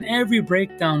every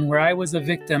breakdown where I was a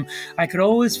victim, I could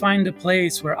always find a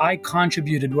place where I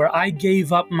contributed, where I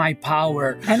gave up my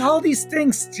power. And all these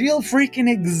things still freaking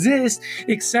exist,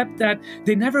 except that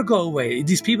they never go away.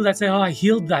 These people that say, oh, I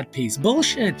healed that piece.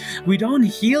 Bullshit. We don't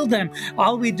heal them.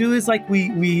 All we do is like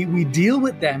we deal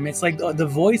with them. It's like the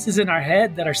voices in our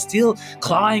head that are still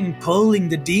clawing, pulling,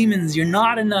 the demons. You're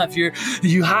not enough.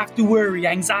 You have to worry,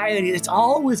 anxiety. It's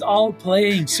always all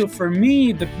playing. So for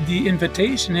me, the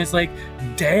invitation is like,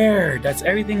 dare. That's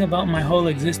everything about my whole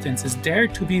existence, is dare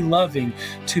to be loving.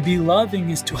 To be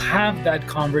loving is to have that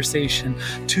conversation,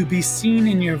 to be seen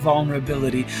in your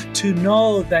vulnerability, to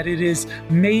know that it is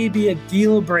maybe a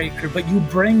deal breaker, but you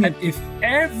bring it. If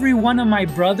every one of my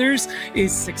brothers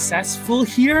is successful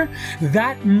here,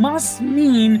 that must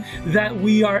mean that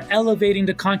we are elevating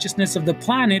the consciousness of the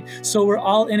planet, so we're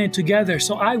all in it together.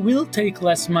 So I will take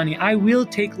less money, I will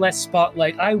take less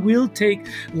spotlight, I will take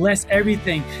less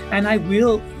everything, and I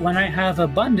will, when I have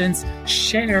abundance,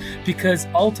 share, because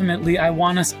ultimately I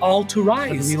want us all to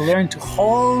rise. We learn to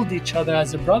hold each other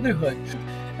as a brotherhood,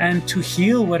 and to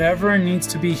heal whatever needs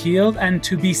to be healed, and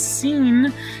to be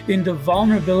seen in the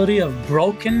vulnerability of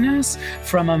brokenness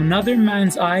from another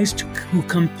man's eyes, who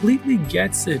completely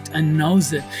gets it and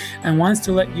knows it and wants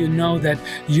to let you know that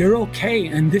you're okay,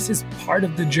 and this is part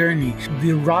of the journey.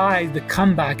 The rise, the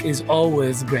comeback is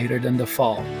always greater than the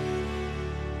fall.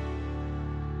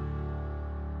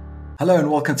 Hello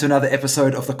and welcome to another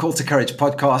episode of the Call to Courage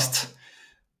podcast.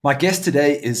 My guest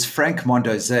today is Frank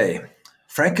Mondeose.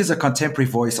 Frank is a contemporary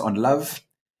voice on love,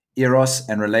 eros,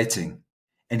 and relating,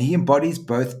 and he embodies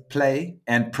both play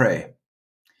and pray.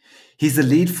 He's the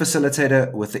lead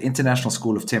facilitator with the International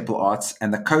School of Temple Arts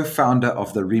and the co-founder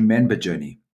of the Remember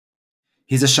Journey.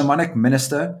 He's a shamanic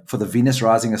minister for the Venus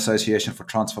Rising Association for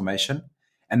Transformation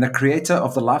and the creator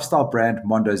of the lifestyle brand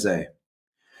Mondeose.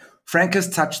 Frank has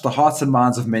touched the hearts and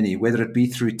minds of many, whether it be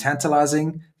through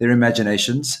tantalizing their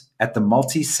imaginations at the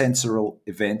multi-sensorial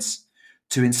events,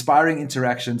 to inspiring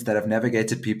interactions that have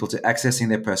navigated people to accessing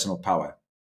their personal power.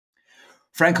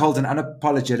 Frank holds an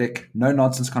unapologetic,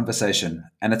 no-nonsense conversation,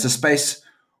 and it's a space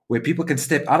where people can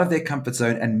step out of their comfort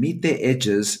zone and meet their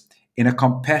edges in a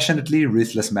compassionately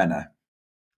ruthless manner.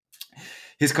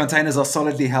 His containers are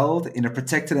solidly held in a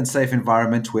protected and safe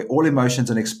environment where all emotions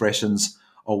and expressions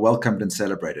are welcomed and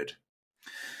celebrated.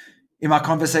 In my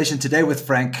conversation today with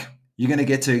Frank, you're going to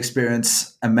get to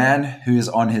experience a man who is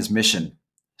on his mission,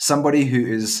 somebody who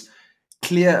is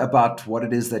clear about what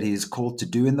it is that he is called to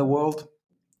do in the world,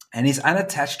 and he's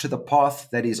unattached to the path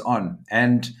that he's on.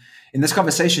 And in this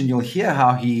conversation, you'll hear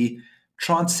how he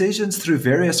transitions through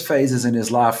various phases in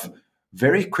his life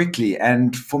very quickly.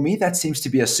 And for me, that seems to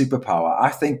be a superpower. I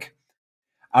think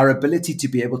our ability to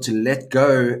be able to let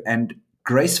go and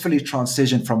gracefully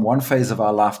transition from one phase of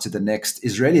our life to the next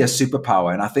is really a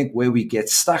superpower. And I think where we get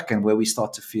stuck and where we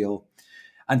start to feel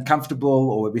uncomfortable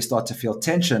or where we start to feel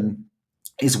tension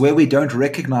is where we don't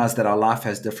recognize that our life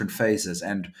has different phases.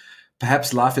 And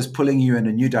perhaps life is pulling you in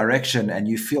a new direction and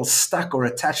you feel stuck or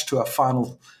attached to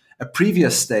a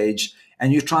previous stage,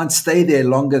 and you try and stay there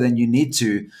longer than you need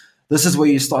to. This is where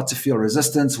you start to feel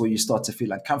resistance, where you start to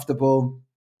feel uncomfortable.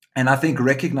 And I think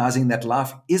recognizing that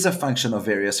life is a function of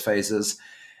various phases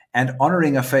and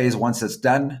honoring a phase once it's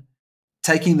done,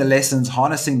 taking the lessons,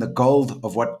 harnessing the gold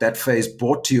of what that phase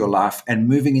brought to your life and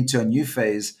moving into a new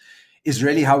phase is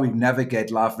really how we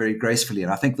navigate life very gracefully.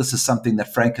 And I think this is something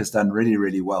that Frank has done really,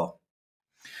 really well.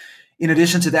 In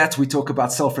addition to that, we talk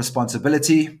about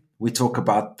self-responsibility. We talk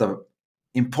about the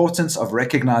importance of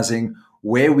recognizing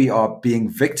where we are being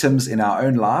victims in our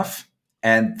own life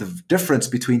and the difference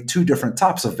between two different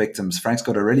types of victims. Frank's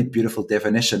got a really beautiful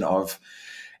definition of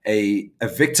a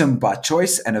victim by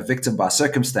choice and a victim by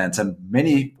circumstance. And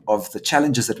many of the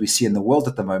challenges that we see in the world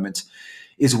at the moment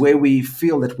is where we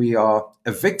feel that we are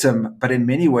a victim, but in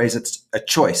many ways it's a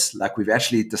choice. Like we've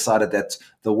actually decided that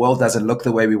the world doesn't look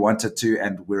the way we want it to,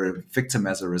 and we're a victim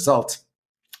as a result.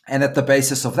 And at the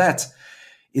basis of that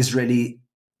is really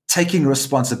taking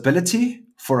responsibility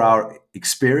for our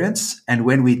experience. And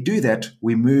when we do that,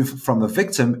 we move from the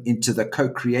victim into the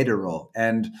co-creator role.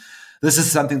 And this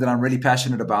is something that I'm really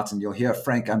passionate about. And you'll hear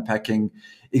Frank unpacking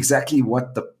exactly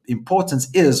what the importance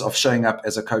is of showing up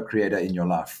as a co-creator in your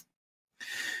life.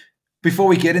 Before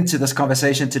we get into this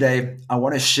conversation today, I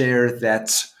want to share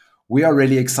that we are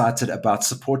really excited about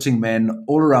supporting men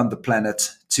all around the planet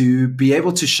to be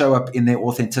able to show up in their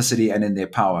authenticity and in their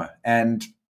power. And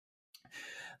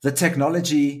the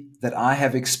technology that I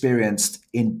have experienced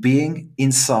in being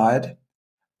inside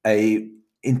a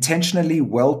intentionally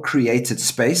well-created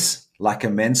space like a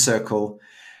men's circle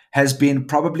has been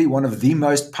probably one of the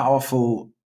most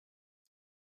powerful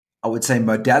I would say,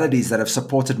 modalities that have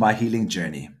supported my healing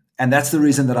journey. And that's the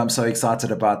reason that I'm so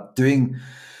excited about doing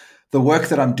the work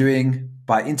that I'm doing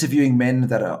by interviewing men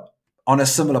that are on a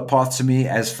similar path to me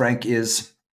as Frank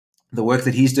is. The work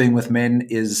that he's doing with men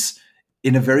is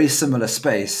in a very similar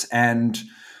space. And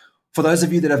for those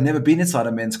of you that have never been inside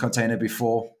a men's container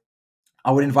before,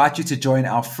 I would invite you to join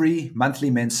our free monthly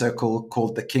men's circle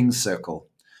called the King's Circle.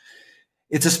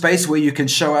 It's a space where you can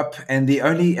show up, and the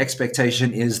only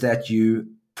expectation is that you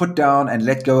put down and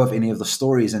let go of any of the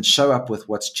stories and show up with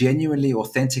what's genuinely,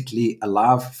 authentically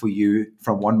alive for you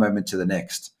from one moment to the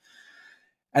next.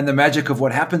 And the magic of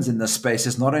what happens in this space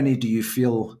is not only do you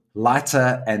feel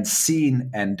lighter and seen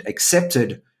and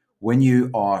accepted when you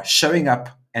are showing up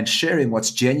and sharing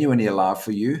what's genuinely alive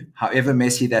for you, however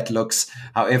messy that looks,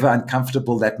 however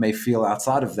uncomfortable that may feel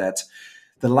outside of that,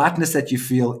 the lightness that you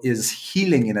feel is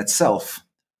healing in itself.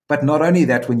 But not only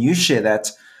that, when you share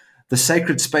that, the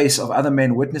sacred space of other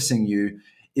men witnessing you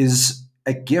is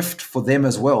a gift for them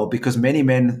as well, because many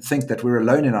men think that we're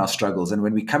alone in our struggles. And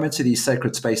when we come into these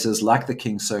sacred spaces like the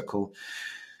King's Circle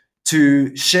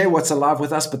to share what's alive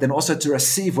with us, but then also to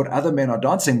receive what other men are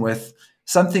dancing with,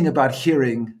 something about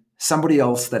hearing somebody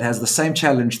else that has the same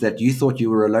challenge that you thought you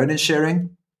were alone in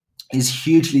sharing is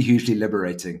hugely, hugely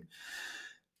liberating.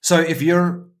 So if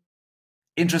you're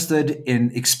interested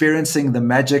in experiencing the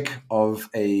magic of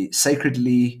a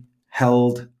sacredly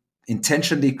held,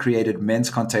 intentionally created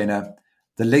men's container,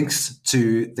 the links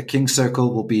to the King's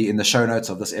Circle will be in the show notes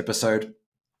of this episode.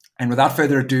 And without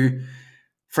further ado,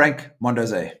 Frank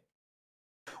Mondeose.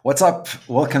 What's up?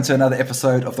 Welcome to another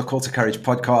episode of the Call to Courage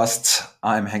podcast.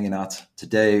 I'm hanging out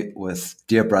today with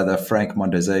dear brother Frank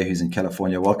Mondeose, who's in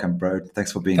California. Welcome, bro.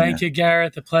 Thanks for being here. Thank you,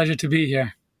 Gareth. A pleasure to be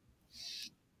here.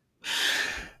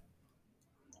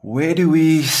 Where do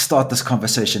we start this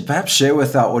conversation? Perhaps share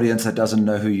with our audience that doesn't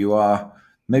know who you are,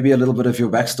 maybe a little bit of your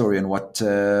backstory and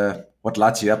what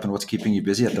lights you up and what's keeping you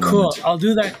busy at the moment. Cool. I'll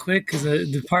do that quick because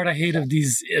the part I hate of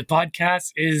these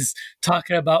podcasts is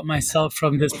talking about myself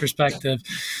from this perspective.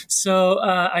 So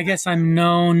I guess I'm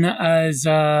known as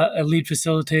a lead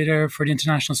facilitator for the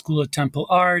International School of Temple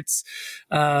Arts.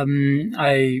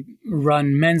 I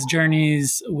run men's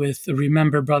journeys with the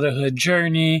Remember Brotherhood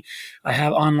Journey. I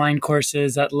have online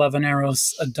courses at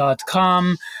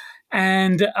loveanderos.com.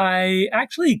 And I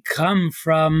actually come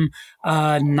from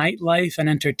nightlife and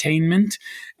entertainment.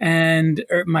 And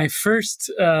my first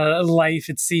life,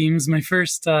 it seems, my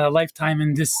first lifetime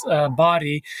in this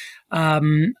body,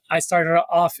 I started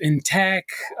off in tech,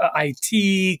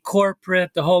 IT,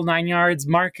 corporate, the whole 9 yards,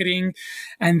 marketing.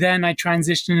 And then I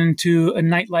transitioned into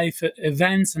nightlife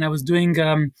events, and I was doing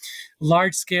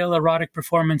large-scale erotic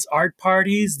performance art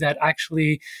parties that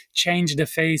actually changed the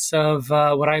face of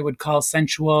what I would call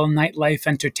sensual nightlife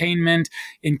entertainment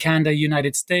in Canada,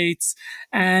 United States.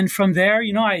 And from there,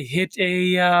 I hit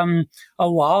a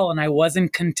wall, and I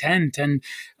wasn't content. And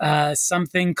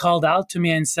something called out to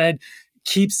me and said,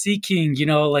 keep seeking,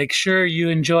 sure, you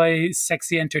enjoy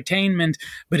sexy entertainment,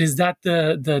 but is that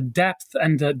the depth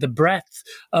and the breadth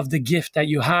of the gift that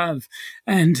you have?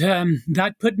 And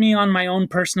that put me on my own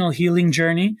personal healing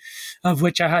journey, of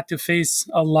which I had to face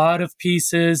a lot of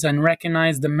pieces and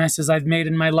recognize the messes I've made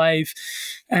in my life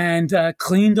and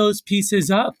clean those pieces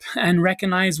up and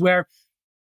recognize where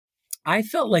I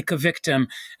felt like a victim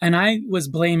and I was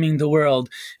blaming the world.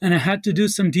 And I had to do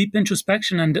some deep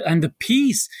introspection, and the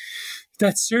piece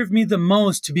that served me the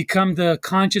most to become the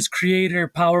conscious creator,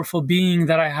 powerful being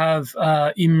that I have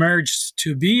emerged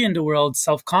to be in the world,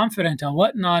 self-confident and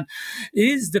whatnot,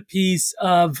 is the piece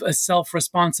of a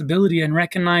self-responsibility, and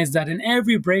recognize that in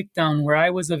every breakdown where I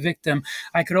was a victim,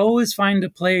 I could always find a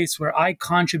place where I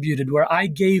contributed, where I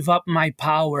gave up my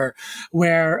power,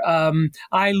 where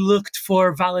I looked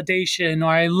for validation,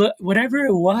 or whatever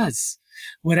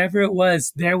it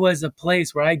was, there was a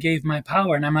place where I gave my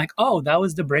power. And I'm like, oh, that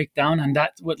was the breakdown. And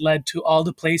that's what led to all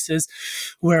the places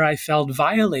where I felt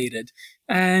violated.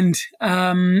 And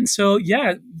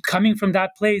coming from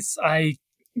that place, I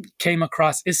came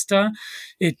across ISTA.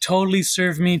 It totally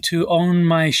served me to own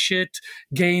my shit,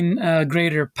 gain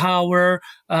greater power,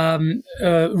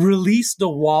 release the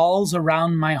walls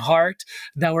around my heart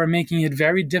that were making it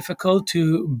very difficult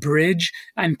to bridge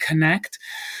and connect.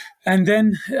 And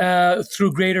then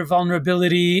through greater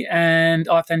vulnerability and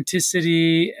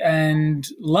authenticity and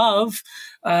love,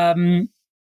 I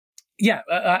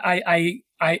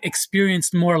I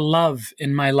experienced more love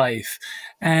in my life.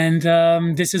 And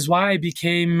this is why I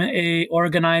became a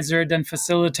organizer, then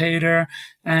facilitator,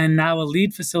 and now a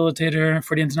lead facilitator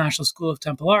for the International School of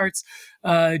Temple Arts,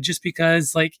 just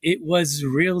because like it was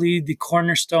really the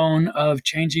cornerstone of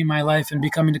changing my life and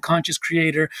becoming the conscious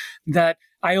creator that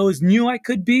I always knew I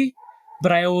could be,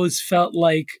 but I always felt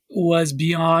like was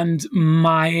beyond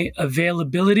my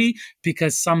availability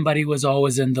because somebody was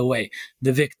always in the way,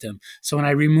 the victim. So when I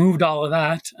removed all of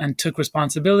that and took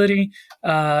responsibility,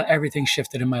 everything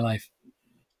shifted in my life.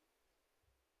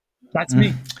 That's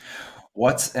me.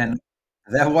 What's an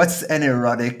what's an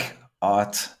erotic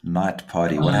art night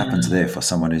party? What happens Uh, there for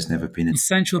someone who's never been in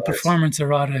Sensual it? performance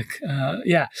erotic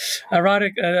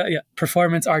erotic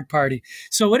performance art party.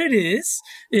 So what it is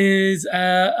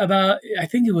about, I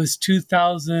think it was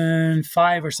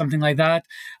 2005 or something like that.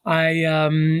 I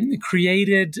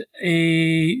created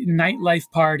a nightlife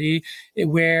party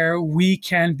where we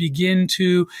can begin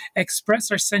to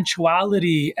express our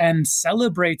sensuality and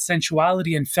celebrate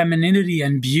sensuality and femininity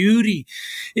and beauty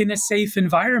in a safe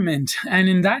environment. And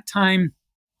in that time,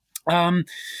 um,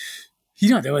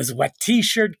 there was wet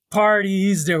t-shirt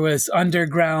parties, there was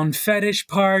underground fetish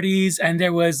parties, and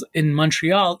there was in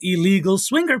Montreal illegal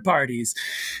swinger parties.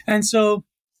 And so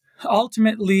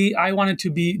ultimately I wanted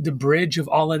to be the bridge of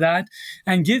all of that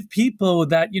and give people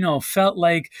that felt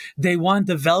like they want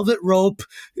the velvet rope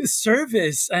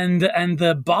service and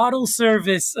the bottle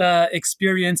service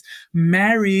experience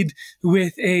married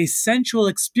with a sensual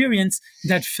experience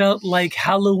that felt like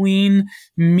Halloween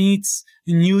meets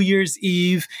New Year's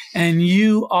Eve, and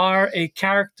you are a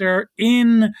character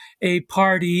in a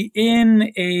party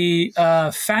in a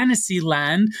fantasy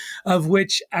land of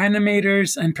which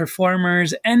animators and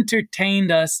performers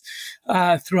entertained us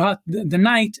throughout the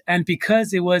night. And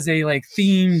because it was a like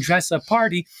themed dress up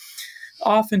party,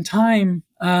 oftentimes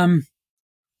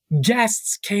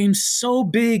guests came so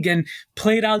big and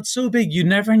played out so big, you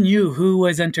never knew who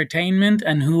was entertainment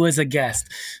and who was a guest.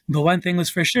 But one thing was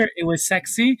for sure, it was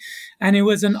sexy, and it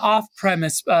was an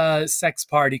off-premise sex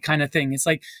party kind of thing. It's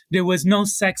like there was no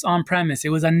sex on premise. It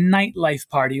was a nightlife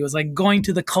party. It was like going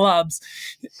to the clubs,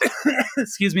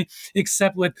 excuse me,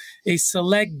 except with a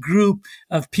select group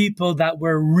of people that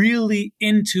were really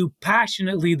into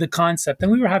passionately the concept.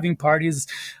 And we were having parties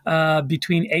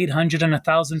between 800 and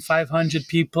 1,500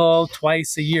 people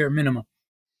twice a year minimum.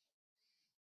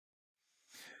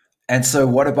 And so,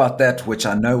 what about that, which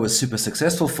I know was super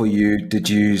successful for you? Did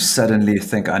you suddenly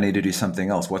think I need to do something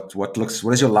else? What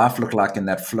does your life look like in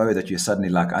that flow that you're suddenly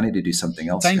like I need to do something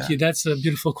else Thank here? you. That's a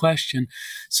beautiful question.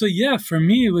 So yeah, for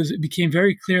me, it became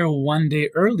very clear one day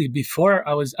early before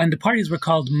and the parties were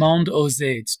called Mondeose.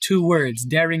 It's two words: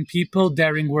 daring people,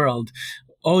 daring world.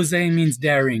 Ose means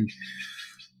daring.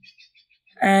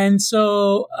 And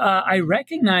so I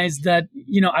recognized that,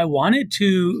 I wanted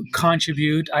to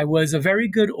contribute. I was a very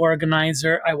good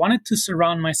organizer. I wanted to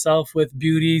surround myself with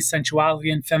beauty,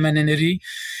 sensuality, and femininity.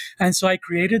 And so I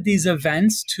created these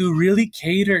events to really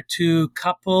cater to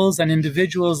couples and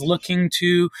individuals looking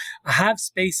to have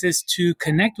spaces to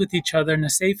connect with each other in a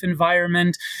safe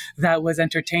environment that was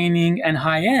entertaining and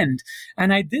high end.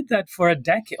 And I did that for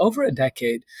over a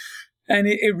decade. And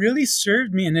it really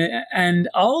served me, and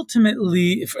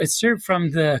ultimately it served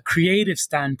from the creative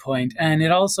standpoint, and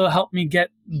it also helped me get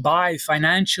by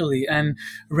financially and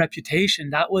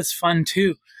reputation. That was fun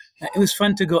too. It was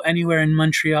fun to go anywhere in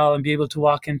Montreal and be able to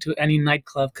walk into any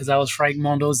nightclub because I was Frank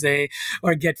Mondeose,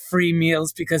 or get free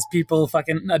meals because people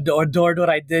fucking adored what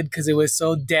I did because it was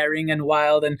so daring and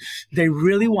wild, and they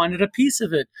really wanted a piece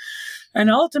of it. And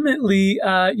ultimately,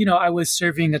 I was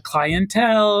serving a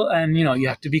clientele, and, you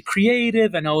have to be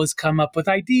creative and always come up with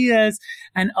ideas.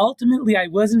 And ultimately, I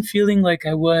wasn't feeling like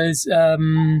I was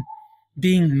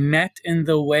being met in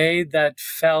the way that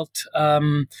felt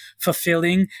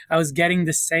fulfilling. I was getting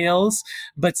the sales,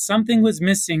 but something was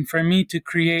missing for me to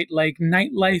create like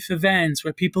nightlife events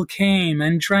where people came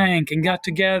and drank and got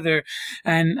together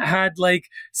and had like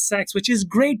sex, which is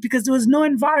great because there was no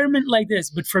environment like this.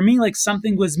 But for me, like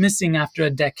something was missing after a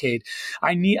decade.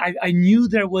 I knew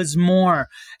there was more,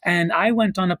 and I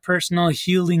went on a personal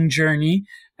healing journey.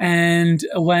 And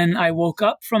when I woke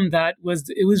up from that,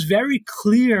 it was very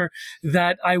clear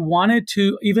that I wanted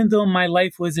to, even though my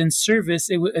life was in service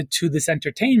to this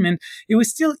entertainment, it was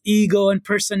still ego and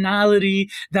personality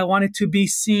that wanted to be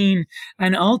seen.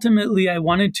 And ultimately, I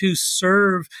wanted to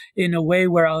serve in a way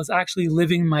where I was actually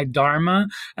living my dharma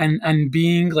and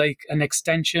being like an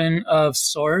extension of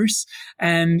source.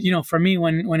 And, for me,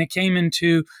 when it came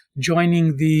into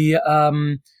joining the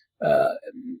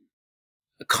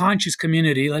conscious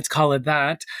community, let's call it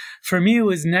that. For me, it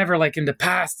was never like in the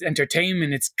past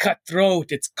entertainment. It's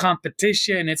cutthroat, it's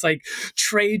competition, it's like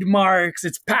trademarks,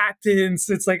 it's patents,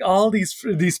 it's like all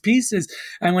these pieces.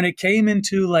 And when it came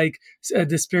into like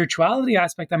the spirituality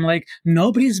aspect, I'm like,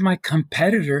 nobody's my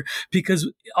competitor, because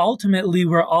ultimately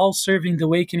we're all serving the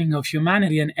awakening of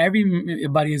humanity, and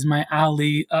everybody is my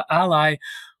ally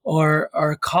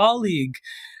or colleague.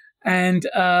 And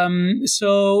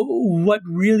so what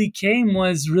really came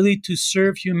was really to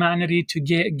serve humanity, to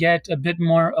get a bit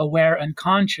more aware and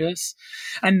conscious.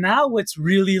 And now what's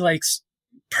really like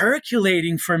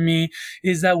percolating for me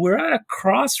is that we're at a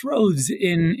crossroads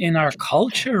in our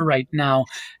culture right now.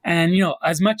 And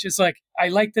as much as like I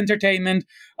liked entertainment,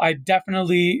 I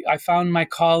found my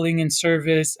calling in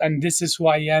service, and this is who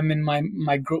I am in my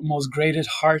most greatest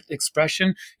heart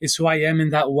expression, is who I am in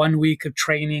that 1 week of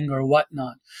training or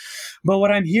whatnot. But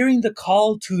what I'm hearing the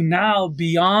call to now,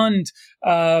 beyond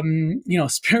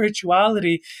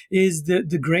spirituality, is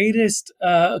the greatest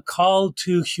call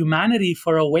to humanity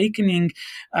for awakening,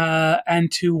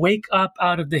 and to wake up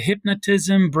out of the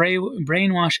hypnotism,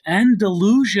 brainwash, and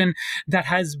delusion that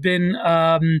has been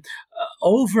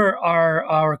over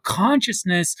our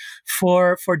consciousness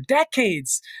for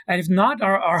decades, and if not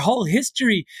our whole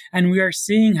history. And we are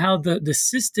seeing how the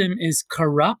system is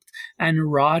corrupt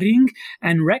and rotting,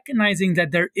 and recognizing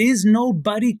that there is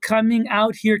nobody coming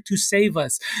out here to save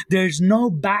us. There's no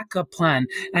backup plan.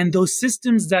 And those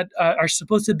systems that are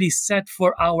supposed to be set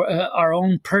for our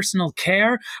own personal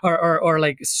care or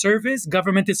like service,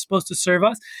 government is supposed to serve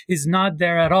us, is not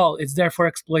there at all. It's there for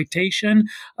exploitation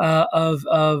of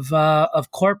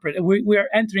corporate. We are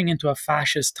entering into a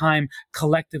fascist time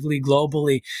collectively,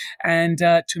 globally. And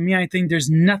to me, I think there's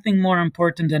nothing more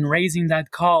important than raising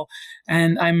that call.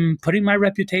 And I'm putting my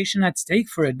reputation at stake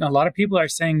for it. A lot of people are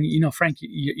saying, Frank,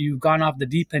 you've gone off the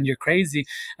deep end, you're crazy.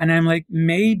 And I'm like,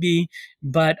 maybe,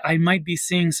 but I might be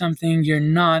seeing something you're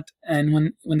not. And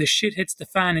when the shit hits the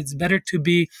fan, it's better to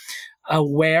be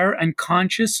aware and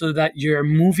conscious so that you're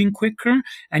moving quicker,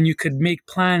 and you could make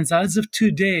plans as of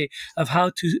today of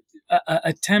how to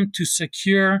attempt to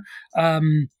secure a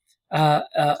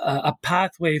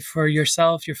pathway for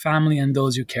yourself, your family, and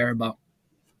those you care about.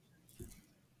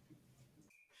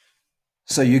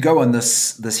 So you go on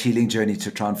this healing journey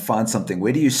to try and find something.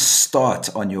 Where do you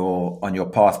start on your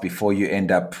path before you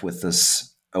end up with this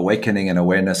awakening and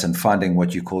awareness and finding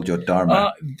what you called your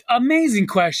dharma? Amazing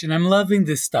question. I'm loving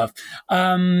this stuff.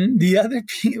 What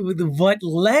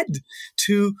led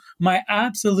to my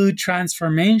absolute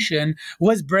transformation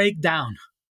was breakdown,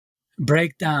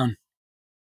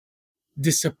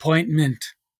 disappointment,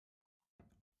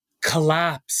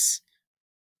 collapse,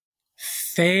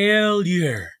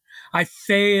 failure. I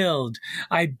failed.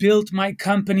 I built my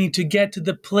company to get to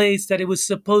the place that it was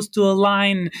supposed to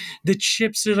align. The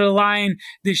chips should align.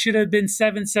 They should have been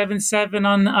 777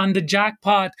 on the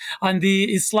jackpot, on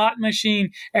the slot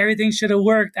machine. Everything should have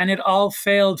worked, and it all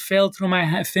failed through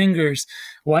my fingers.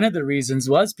 One of the reasons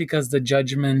was because the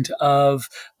judgment of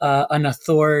an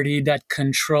authority that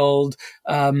controlled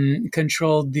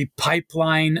the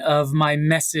pipeline of my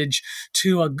message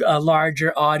to a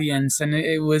larger audience, and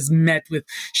it was met with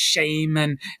shame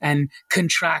and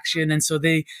contraction, and so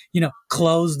they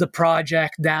closed the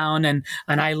project down, and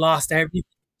I lost everything.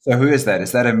 So who is that?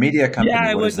 Is that a media company? Yeah,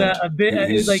 it What was is that? a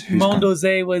bit like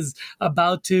Mondeose was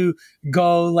about to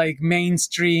go like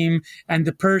mainstream, and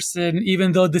the person,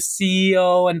 even though the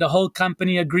CEO and the whole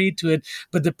company agreed to it,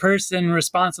 but the person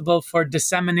responsible for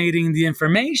disseminating the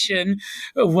information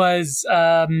was,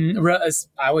 I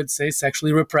would say,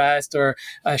 sexually repressed or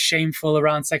shameful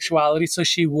around sexuality. So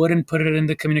she wouldn't put it in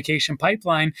the communication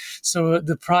pipeline. So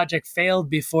the project failed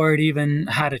before it even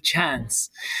had a chance.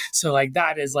 So like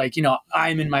that is like,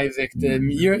 I'm in my victim,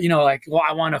 you're, like, well,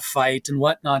 I want to fight and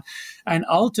whatnot. And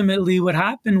ultimately what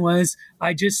happened was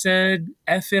I just said,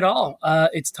 F it all.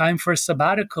 It's time for a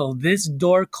sabbatical. This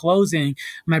door closing.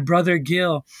 My brother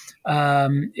Gil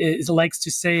likes to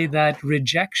say that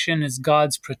rejection is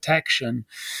God's protection.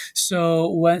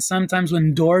 So sometimes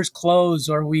when doors close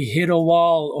or we hit a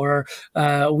wall or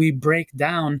we break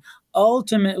down,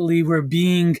 ultimately we're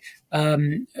being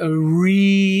refocused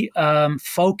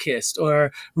or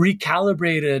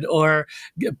recalibrated, or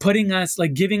giving us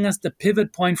the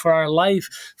pivot point for our life,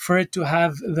 for it to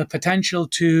have the potential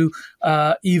to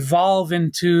evolve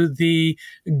into the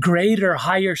greater,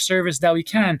 higher service that we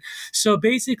can. So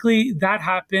basically that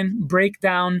happened,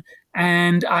 breakdown,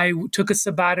 and I took a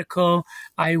sabbatical.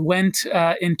 I went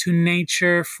into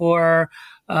nature for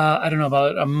I don't know,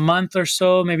 about a month or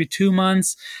so, maybe 2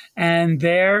 months. And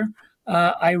there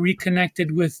I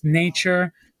reconnected with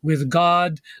nature, with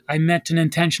God. I met an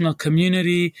intentional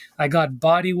community. I got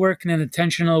body work in an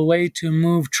intentional way to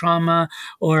move trauma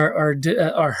or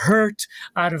hurt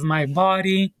out of my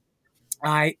body.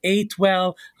 I ate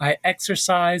well, I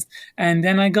exercised, and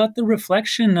then I got the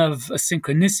reflection of a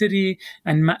synchronicity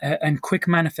and quick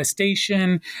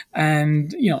manifestation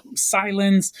and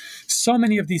silence. So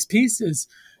many of these pieces.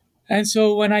 And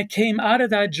so when I came out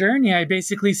of that journey, I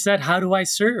basically said, how do I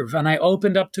serve? And I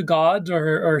opened up to God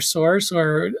or source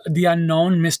or the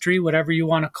unknown mystery, whatever you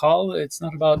want to call it. It's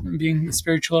not about being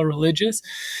spiritual or religious,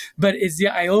 but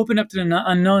I opened up to the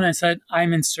unknown. I said,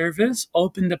 I'm in service,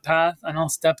 open the path, and I'll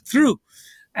step through.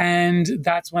 And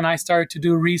that's when I started to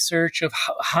do research of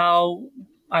how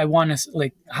I want to,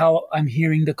 like, how I'm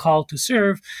hearing the call to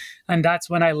serve. And that's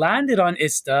when I landed on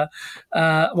ISTA.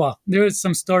 Well, there was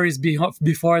some stories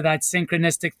before that,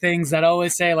 synchronistic things that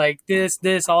always say like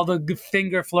this, all the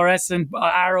finger fluorescent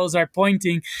arrows are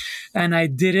pointing. And I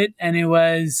did it, and it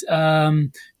was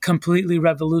completely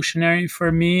revolutionary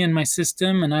for me and my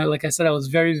system. And like I said, I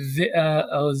was I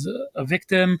was a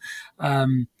victim.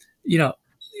 You know,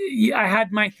 I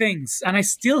had my things, and I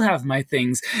still have my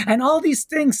things, and all these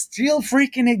things still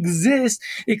freaking exist,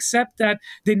 except that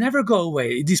they never go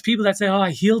away. These people that say, "Oh,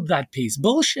 I healed that piece,"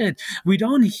 bullshit. We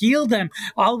don't heal them.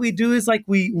 All we do is like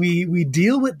we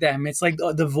deal with them. It's like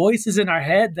the voices in our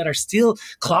head that are still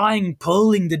clawing,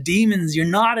 pulling the demons. You're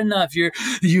not enough.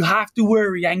 You have to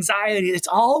worry, anxiety. It's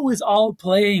always all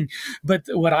playing. But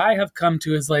what I have come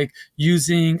to is like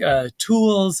using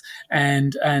tools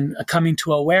and coming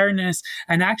to awareness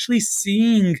and actually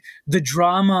seeing the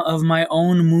drama of my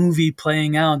own movie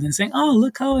playing out and saying, oh,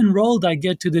 look how enrolled I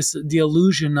get to the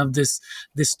illusion of this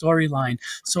storyline.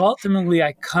 So ultimately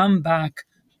I come back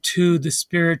to the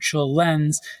spiritual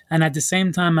lens, and at the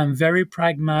same time I'm very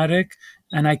pragmatic,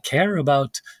 and I care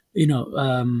about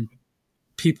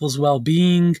people's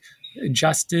well-being,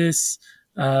 justice,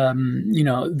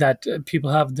 that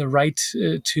people have the right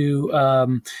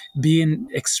to be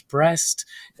expressed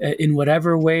in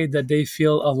whatever way that they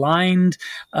feel aligned,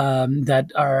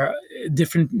 that are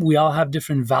different. We all have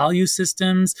different value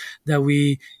systems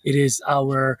it is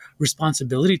our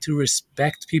responsibility to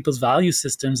respect people's value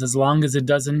systems, as long as it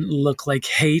doesn't look like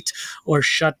hate or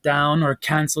shut down or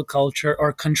cancel culture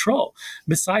or control.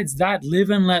 Besides that,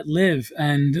 live and let live.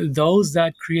 And those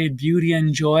that create beauty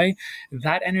and joy,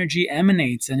 that energy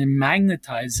emanates and it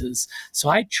magnetizes. So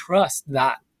I trust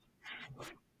that.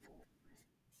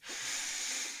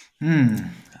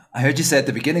 I heard you say at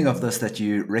the beginning of this that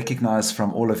you recognize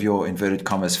from all of your inverted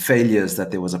commas failures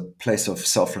that there was a place of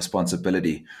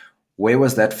self-responsibility. Where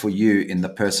was that for you in the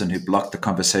person who blocked the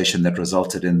conversation that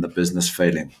resulted in the business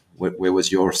failing? Where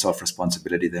was your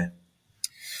self-responsibility there?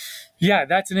 Yeah,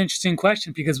 that's an interesting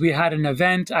question, because we had an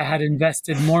event. I had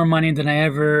invested more money than I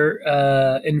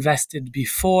ever invested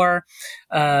before.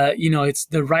 It's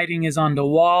the writing is on the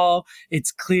wall.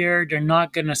 It's clear they're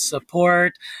not going to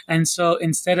support. And so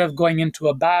instead of going into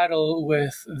a battle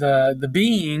with the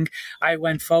being, I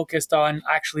went focused on,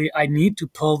 actually, I need to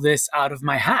pull this out of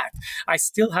my hat. I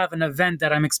still have an event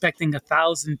that I'm expecting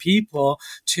 1,000 people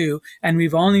to, and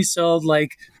we've only sold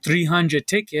like 300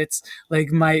 tickets.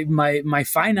 Like my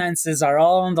finances are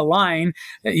all on the line,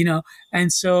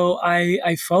 and so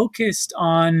I focused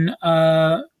on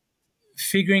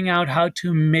figuring out how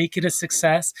to make it a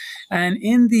success. And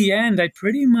in the end, I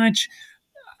pretty much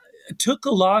took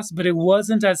a loss, but it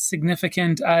wasn't as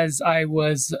significant as I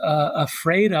was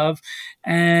afraid of.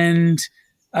 And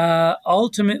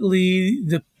ultimately,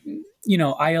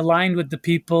 I aligned with the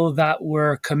people that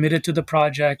were committed to the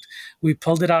project. We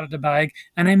pulled it out of the bag,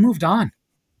 and I moved on.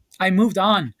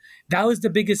 That was the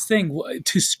biggest thing,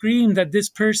 to scream that this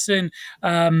person,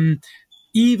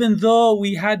 even though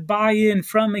we had buy-in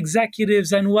from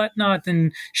executives and whatnot,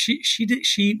 and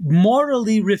she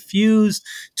morally refused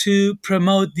to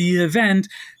promote the event.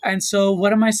 And so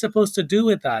what am I supposed to do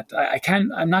with that?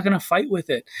 I'm not going to fight with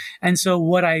it. And so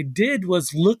what I did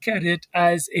was look at it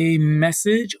as a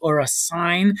message or a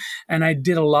sign. And I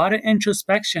did a lot of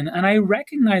introspection, and I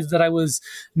recognized that I was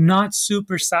not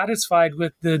super satisfied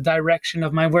with the direction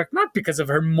of my work, not because of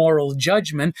her moral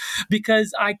judgment,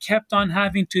 because I kept on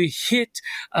having to hit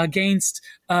against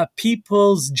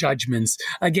people's judgments,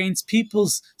 against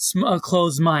people's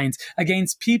closed minds,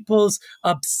 against people's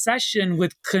obsession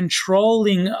with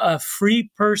controlling a free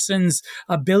person's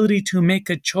ability to make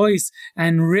a choice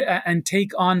and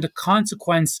take on the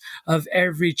consequence of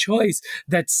every choice,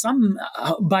 that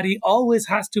somebody always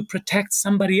has to protect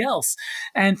somebody else.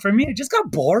 And for me, it just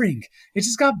got boring.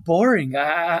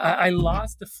 I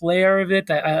lost the flair of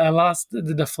it. I lost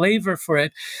the flavor for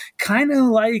it. Kind of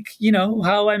like,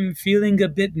 how I'm feeling a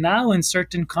bit now in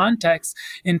certain contexts,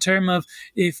 in terms of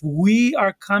if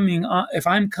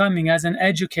I'm coming as an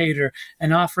educator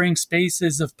and offering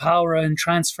spaces of power and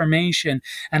transformation,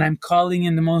 and I'm calling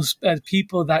in the most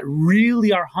people that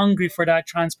really are hungry for that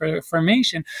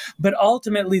transformation, but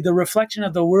ultimately the reflection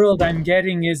of the world I'm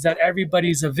getting is that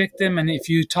everybody's a victim, and if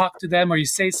you talk to them or you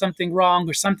say something wrong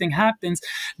or something happens,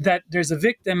 that there's a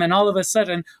victim, and all of a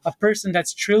sudden a person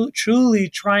that's truly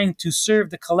trying to serve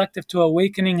the collective to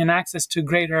awakening and access to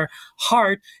greater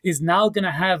heart is now going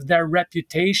to have their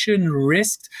reputation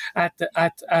risked at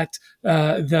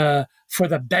the for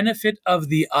the benefit of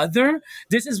the other.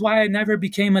 This is why I never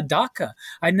became a DACA.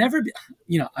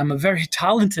 I'm a very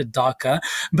talented DACA,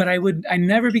 but I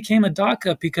never became a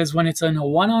DACA, because when it's in a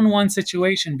one-on-one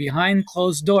situation behind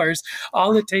closed doors,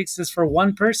 all it takes is for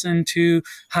one person to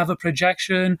have a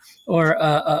projection or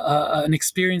an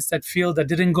experience that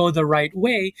didn't go the right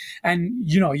way, and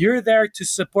you're there to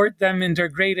support them in their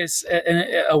greatest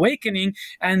awakening,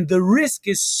 and the risk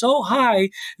is so high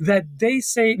that they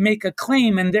make a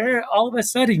claim, and they're all of a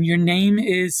sudden your name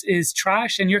is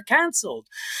trash and you're canceled.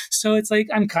 So it's like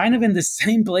I'm kind of in the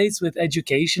same place with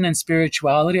education and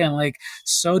spirituality. I'm like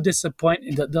so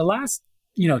disappointed. The last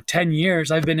 10 years,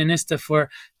 I've been in ISTA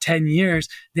for 10 years.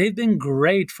 They've been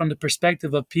great from the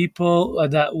perspective of people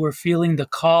that were feeling the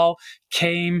call,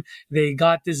 came, they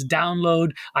got this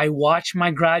download. I watch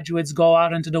my graduates go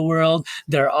out into the world.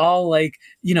 They're all like,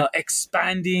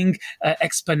 expanding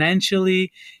exponentially.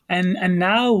 And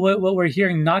now what we're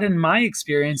hearing, not in my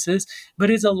experiences, but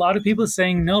is a lot of people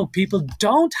saying, no, people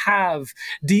don't have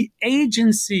the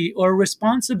agency or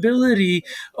responsibility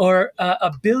or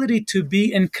ability to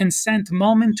be in consent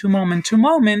moment to moment to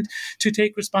moment to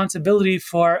take responsibility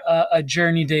for a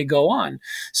journey they go on.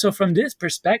 So from this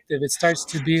perspective, it starts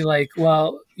to be like,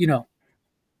 well,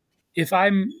 if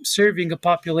I'm serving a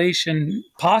population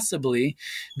possibly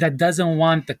that doesn't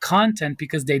want the content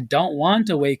because they don't want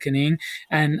awakening,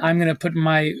 and I'm going to put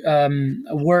my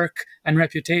work and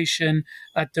reputation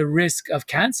at the risk of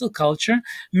cancel culture,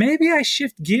 maybe I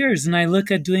shift gears and I look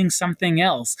at doing something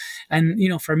else. And,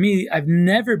 for me, I've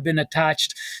never been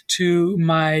attached to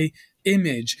my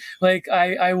image. Like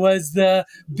I was the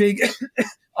big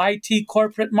IT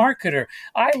corporate marketer.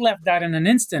 I left that in an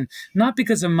instant, not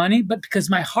because of money, but because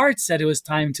my heart said it was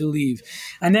time to leave.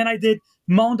 And then I did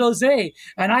Mondeose,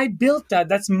 and I built that.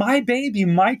 That's my baby,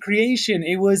 my creation.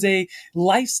 It was a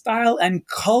lifestyle and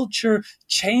culture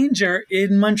changer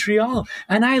in Montreal.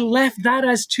 And I left that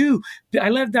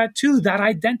that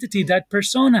identity, that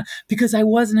persona, because I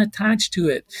wasn't attached to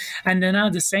it. And then now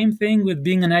the same thing with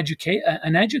being an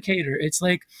educator. It's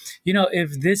like,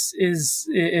 if this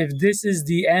is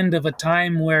the end of a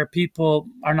time where people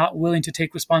are not willing to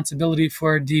take responsibility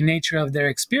for the nature of their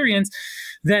experience,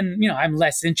 then I'm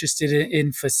less interested in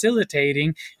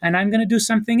facilitating, and I'm going to do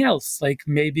something else, like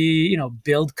maybe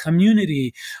build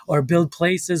community or build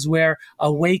places where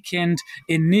awakened,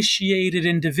 initiated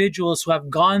individuals who have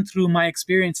gone through my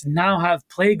experience now have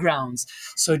playgrounds.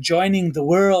 So joining the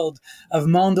world of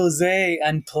Mondeose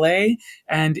and play,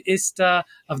 and ISTA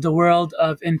of the world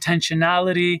of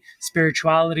intentionality,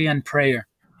 spirituality, and prayer.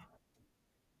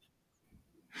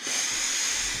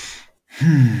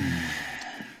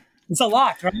 It's a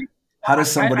lot, right? How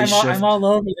does somebody shift? I'm all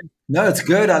over it. No, it's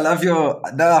good.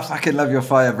 I fucking love your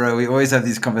fire, bro. We always have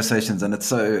these conversations, and it's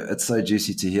so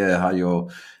juicy to hear how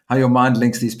your mind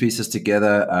links these pieces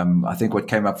together. I think what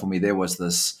came up for me there was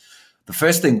this. The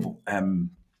first thing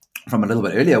from a little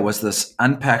bit earlier was this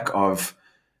unpack of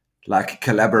like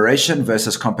collaboration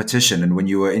versus competition. And when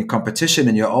you were in competition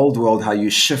in your old world, how you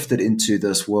shifted into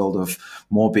this world of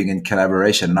more being in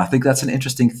collaboration. And I think that's an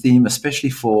interesting theme,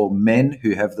 especially for men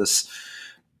who have this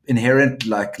inherent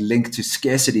like link to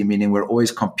scarcity, meaning we're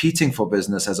always competing for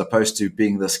business as opposed to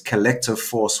being this collective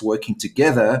force working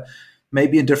together,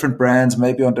 maybe in different brands,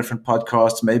 maybe on different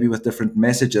podcasts, maybe with different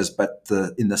messages, but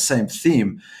in the same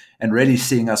theme, and really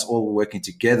seeing us all working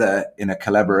together in a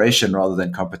collaboration rather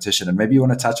than competition. And maybe you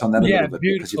want to touch on that a little bit,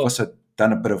 beautiful. Because you've also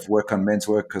done a bit of work on men's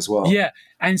work as well. Yeah.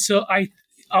 And so I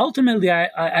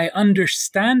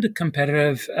understand the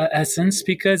competitive essence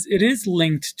because it is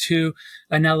linked to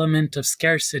an element of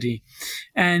scarcity.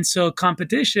 And so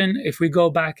competition, if we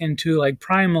go back into like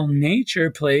primal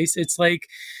nature place, it's like,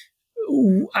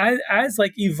 as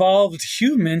like evolved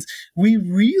humans, we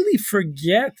really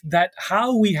forget that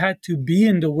how we had to be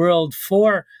in the world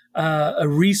for a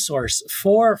resource,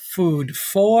 for food,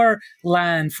 for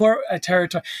land, for a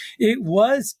territory. It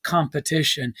was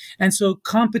competition. And so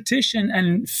competition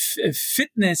and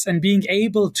fitness and being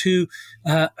able to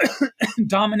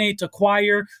dominate,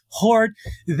 acquire, hoard,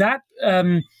 that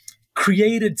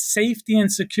created safety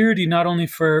and security not only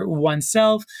for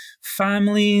oneself,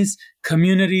 families,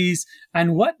 communities,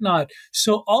 and whatnot.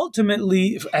 So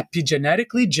ultimately,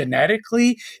 epigenetically,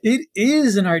 genetically, it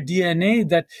is in our DNA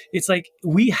that it's like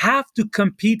we have to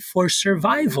compete for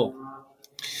survival.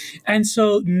 And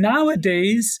so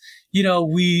nowadays,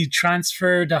 we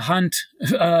transfer the hunt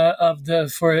of the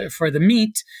for the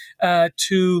meat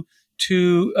to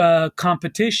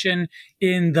competition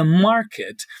in the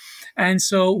market. And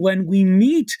so when we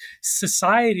meet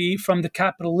society from the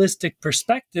capitalistic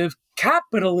perspective,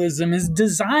 capitalism is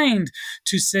designed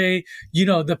to say,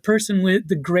 the person with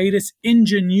the greatest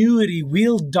ingenuity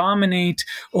will dominate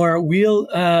or will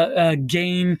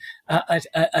gain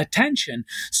attention.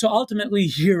 So ultimately,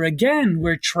 here again,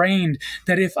 we're trained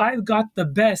that if I've got the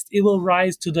best, it will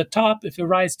rise to the top. If it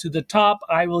rises to the top,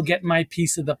 I will get my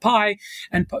piece of the pie.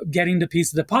 And getting the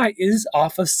piece of the pie is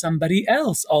off of somebody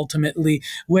else, ultimately,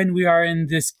 when we are in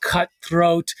this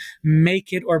cutthroat,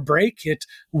 make it or break it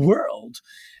world.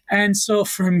 And so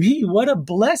for me, what a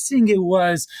blessing it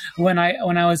was when I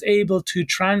was able to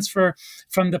transfer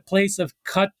from the place of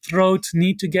cutthroat,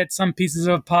 need to get some pieces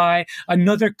of pie,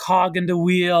 another cog in the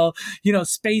wheel,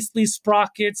 Spacely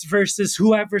sprockets versus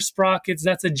whoever sprockets.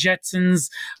 That's a Jetsons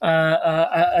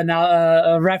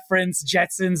a reference.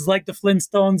 Jetsons, like the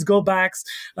Flintstones, go backs.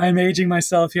 I'm aging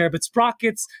myself here, but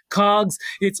sprockets, cogs,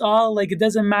 it's all like, it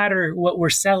doesn't matter what we're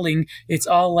selling. It's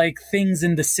all like things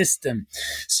in the system.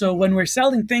 So when we're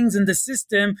selling things in the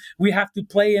system, we have to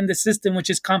play in the system,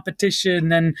 which is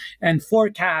competition and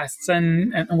forecasts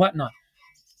and whatnot.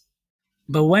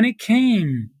 But when it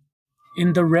came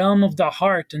in the realm of the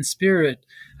heart and spirit,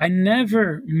 I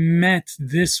never met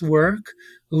this work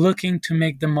looking to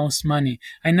make the most money.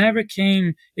 I never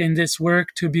came in this work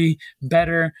to be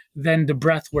better than the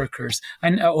breath workers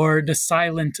or the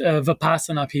silent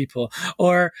Vipassana people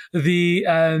or the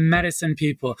medicine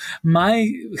people.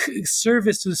 My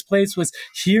service to this place was,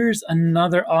 here's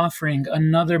another offering,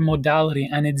 another modality,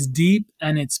 and it's deep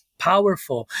and it's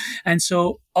powerful. And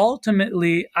so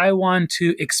ultimately, I want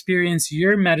to experience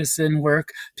your medicine work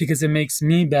because it makes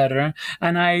me better.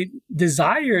 And I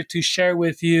desire to share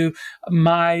with you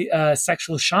my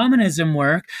sexual shamanism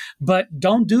work, but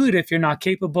don't do it if you're not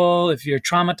capable, if you're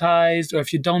traumatized, or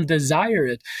if you don't desire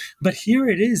it. But here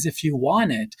it is if you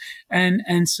want it.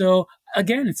 And so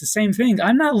again, it's the same thing.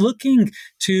 I'm not looking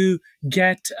to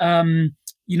get,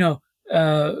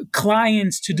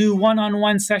 clients to do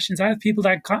one-on-one sessions. I have people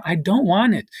that I don't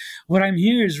want it. What I'm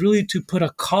here is really to put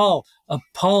a call, a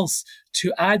pulse,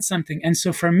 to add something. And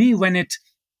so for me,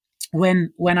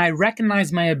 when I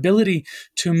recognize my ability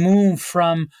to move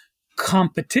from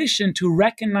competition to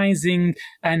recognizing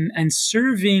and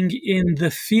serving in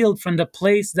the field from the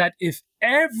place that if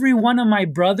every one of my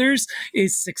brothers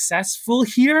is successful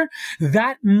here,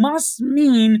 that must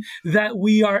mean that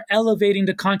we are elevating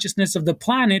the consciousness of the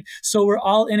planet, so we're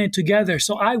all in it together.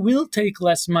 So I will take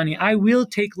less money, I will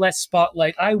take less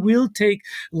spotlight, I will take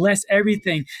less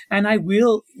everything, and I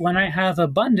will, when I have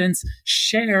abundance,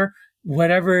 share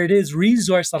whatever it is,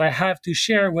 resource that I have to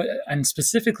share, and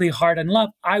specifically heart and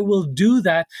love. I will do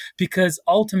that because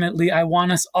ultimately I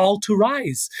want us all to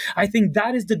rise. I think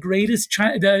that is the greatest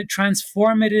the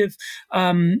transformative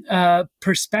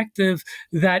perspective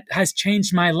that has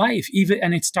changed my life.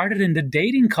 And it started in the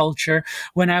dating culture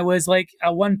when I was like,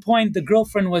 at one point, the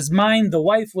girlfriend was mine, the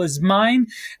wife was mine,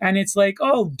 and it's like,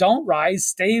 oh, don't rise,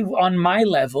 stay on my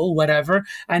level, whatever.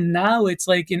 And now it's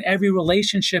like in every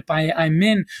relationship I'm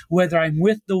in, whether I'm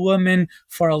with the woman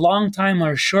for a long time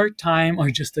or a short time or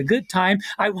just a good time,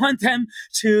 I want them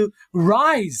to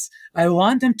rise. I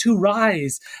want them to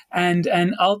rise. And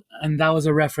that was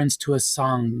a reference to a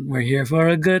song. We're here for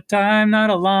a good time, not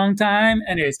a long time.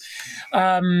 Anyways,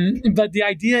 but the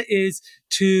idea is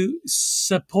to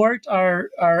support our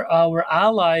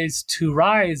allies to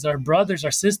rise, our brothers,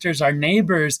 our sisters, our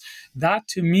neighbors. That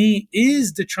to me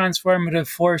is the transformative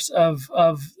force of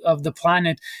the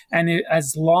planet. And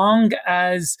as long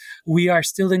as we are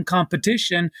still in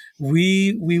competition,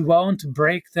 we won't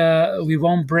break the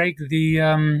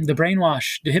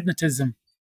brainwash, the hypnotism.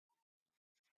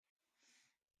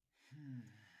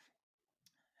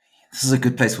 This is a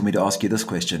good place for me to ask you this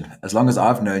question. As long as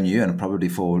I've known you, and probably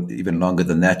for even longer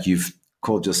than that, you've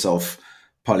called yourself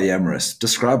polyamorous.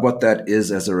 Describe what that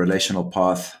is as a relational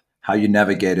path, how you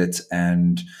navigate it,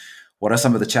 and what are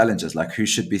some of the challenges? Like, who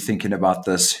should be thinking about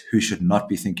this? Who should not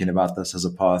be thinking about this as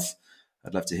a path?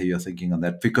 I'd love to hear your thinking on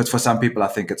that, because for some people, I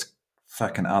think it's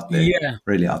fucking out there, Yeah.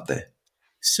 really out there.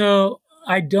 So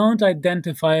I don't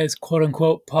identify as quote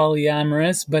unquote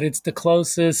polyamorous, but it's the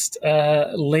closest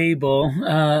label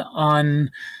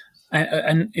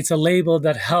and it's a label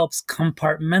that helps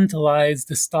compartmentalize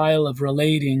the style of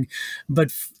relating.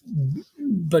 But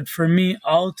but for me,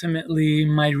 ultimately,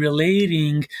 my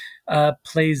relating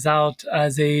plays out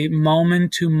as a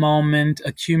moment to moment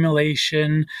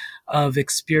accumulation of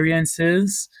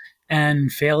experiences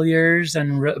and failures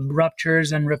and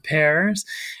ruptures and repairs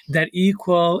that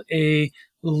equal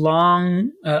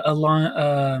long a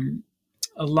long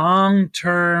a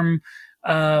long-term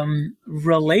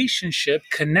relationship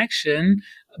connection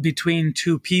between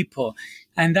two people.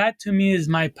 And that to me is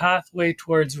my pathway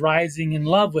towards rising in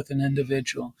love with an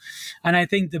individual. And I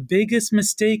think the biggest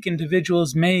mistake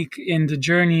individuals make in the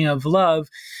journey of love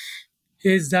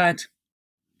is that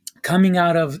coming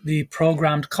out of the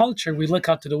programmed culture, we look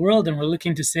out to the world and we're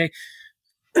looking to say,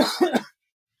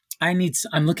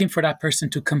 I'm looking for that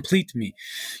person to complete me.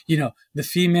 The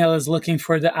female is looking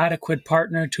for the adequate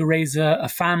partner to raise a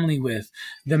family with.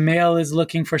 The male is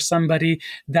looking for somebody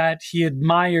that he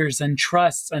admires and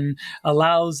trusts and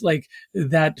allows like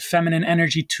that feminine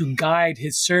energy to guide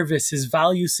his service, his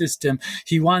value system.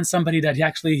 He wants somebody that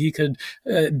he could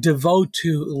devote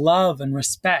to love and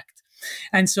respect.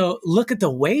 And so look at the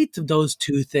weight of those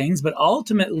two things. But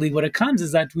ultimately what it comes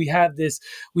is that we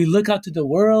look out to the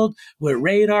world with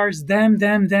radars, them,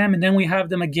 and then we have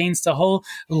them against a whole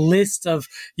list of,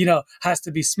 has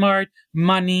to be smart,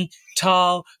 money,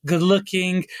 tall, good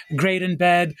looking, great in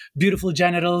bed, beautiful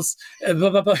genitals,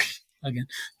 blah, blah, blah. Again,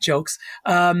 jokes,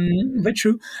 but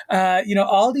true.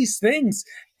 All these things.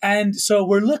 And so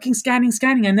we're looking, scanning.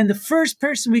 And then the first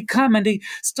person we come and they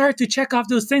start to check off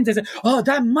those things. They say, oh,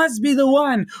 that must be the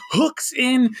one. Hooks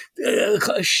in,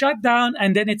 shut down.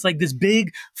 And then it's like this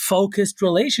big focused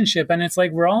relationship. And it's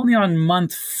like, we're only on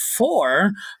month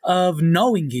 4 of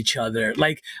knowing each other.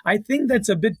 Like, I think that's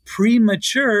a bit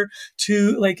premature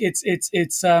to like, it's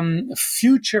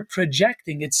future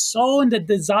projecting. It's so in the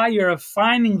desire of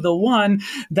finding the one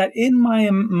that in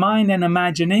my mind and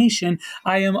imagination,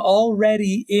 I am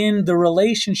already in the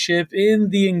relationship, in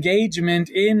the engagement,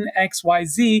 in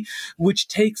XYZ, which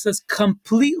takes us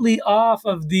completely off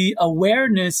of the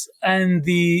awareness and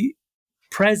the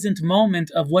present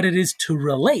moment of what it is to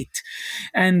relate.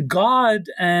 And God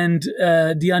and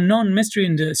the unknown mystery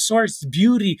and the source,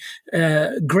 beauty,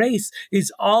 grace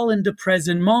is all in the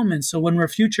present moment. So when we're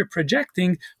future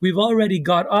projecting, we've already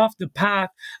got off the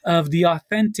path of the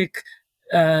authentic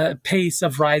pace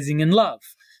of rising in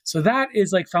love. So that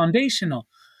is like foundational.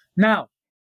 Now,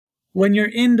 when you're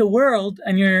in the world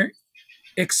and you're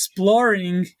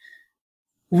exploring,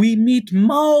 we meet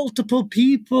multiple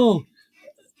people.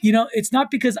 It's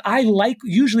not because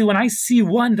usually when I see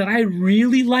one that I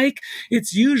really like,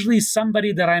 it's usually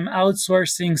somebody that I'm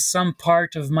outsourcing some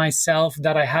part of myself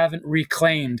that I haven't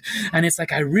reclaimed. And it's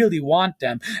like, I really want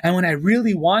them. And when I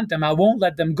really want them, I won't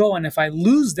let them go. And if I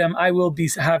lose them, I will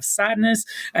have sadness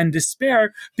and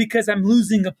despair because I'm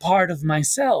losing a part of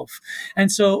myself.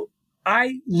 And so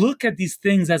I look at these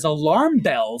things as alarm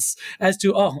bells as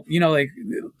to,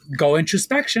 go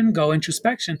introspection.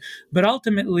 But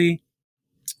ultimately,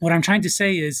 what I'm trying to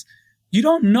say is you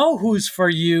don't know who's for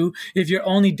you if you're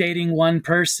only dating one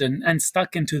person and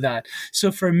stuck into that.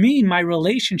 So for me, my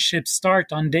relationships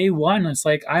start on day one. It's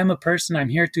like, I'm a person, I'm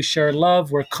here to share love.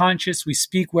 We're conscious. We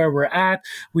speak where we're at.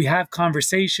 We have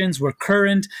conversations. We're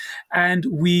current. And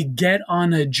we get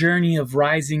on a journey of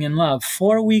rising in love.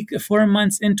 4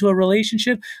 months into a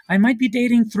relationship, I might be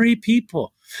dating 3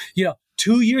 people.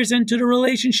 2 years into the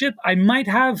relationship, I might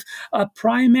have a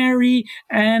primary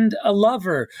and a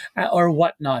lover or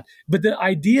whatnot. But the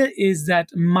idea is that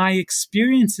my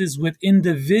experiences with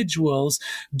individuals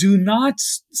do not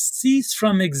cease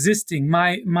from existing.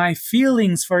 My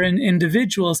feelings for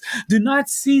individuals do not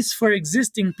cease for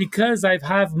existing because I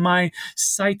have my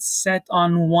sights set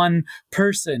on one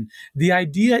person. The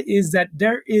idea is that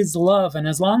there is love. And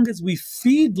as long as we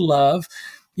feed love,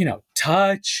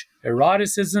 touch,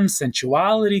 eroticism,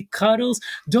 sensuality, cuddles,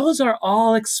 those are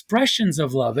all expressions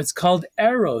of love. It's called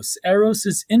eros. Eros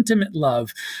is intimate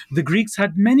love. The Greeks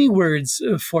had many words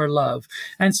for love.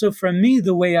 And so for me,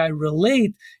 the way I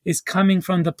relate is coming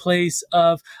from the place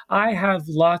of I have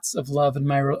lots of love in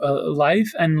my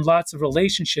life and lots of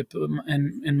relationship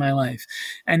in my life.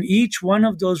 And each one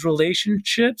of those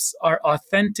relationships are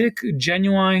authentic,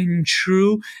 genuine,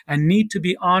 true, and need to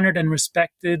be honored and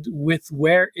respected with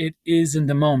where it is in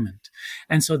the moment.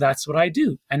 And so that's what I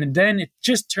do. And then it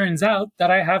just turns out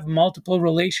that I have multiple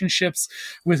relationships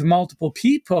with multiple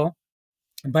people,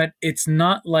 but it's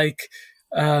not like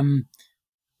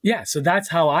Yeah, so that's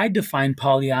how I define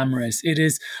polyamorous. It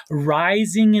is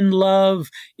rising in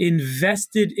love,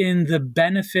 invested in the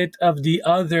benefit of the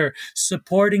other,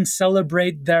 celebrating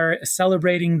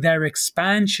their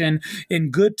expansion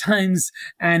in good times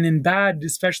and in bad,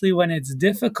 especially when it's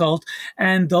difficult.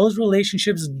 And those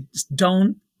relationships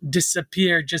don't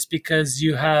disappear just because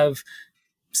you have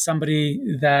somebody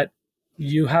that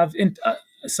you have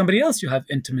somebody else you have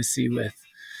intimacy with.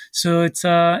 So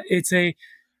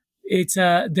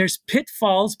there's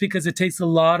pitfalls because it takes a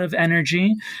lot of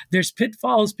energy. There's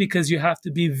pitfalls because you have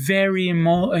to be very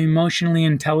emotionally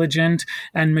intelligent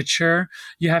and mature.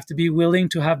 You have to be willing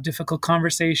to have difficult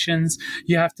conversations.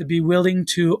 You have to be willing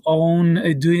to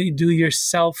own do your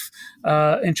self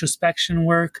introspection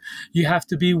work. You have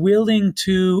to be willing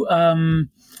to um,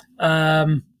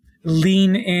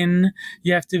 lean in.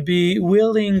 You have to be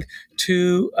willing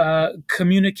to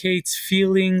communicate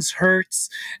feelings, hurts,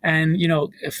 and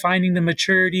finding the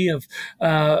maturity of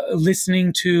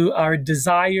listening to our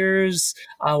desires,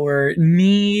 our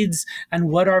needs, and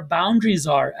what our boundaries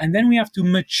are. And then we have to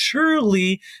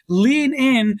maturely lean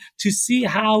in to see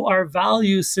how our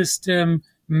value system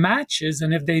matches.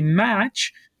 And if they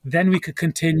match, then we could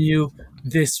continue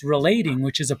this relating,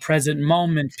 which is a present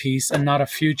moment piece and not a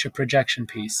future projection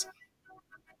piece.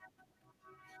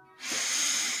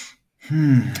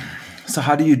 So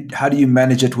how do you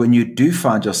manage it when you do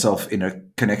find yourself in a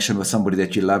connection with somebody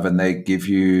that you love and they give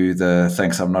you the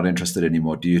thanks, I'm not interested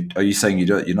anymore? Are you saying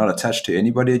you're not attached to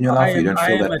anybody in your I life? Or you am don't I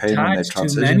feel am that pain when they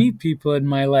attached to many transition? people in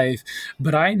my life,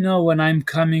 but I know when I'm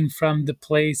coming from the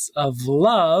place of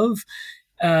love.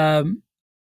 Um,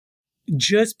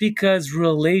 just because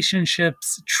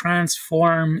relationships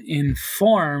transform in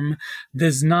form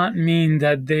does not mean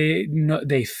that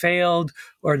they failed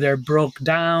or they're broke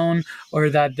down or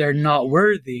that they're not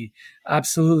worthy.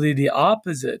 Absolutely the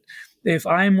opposite. If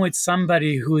I'm with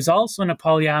somebody who is also in a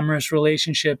polyamorous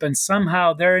relationship and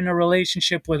somehow they're in a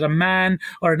relationship with a man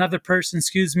or another person,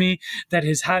 excuse me, that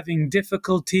is having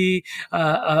difficulty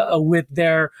with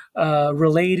their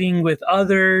relating with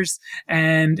others,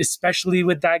 and especially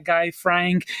with that guy,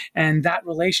 Frank, and that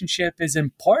relationship is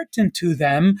important to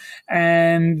them,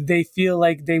 and they feel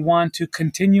like they want to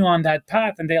continue on that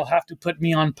path and they'll have to put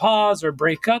me on pause or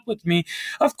break up with me,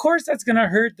 of course that's going to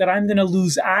hurt, that I'm going to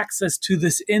lose access to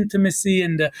this intimacy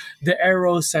and the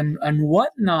eros and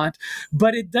whatnot.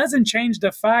 But it doesn't change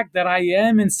the fact that I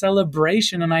am in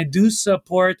celebration and I do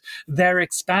support their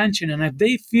expansion. And if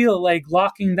they feel like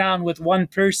locking down with one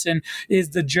person is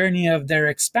the journey of their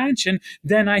expansion,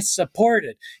 then I support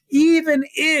it. Even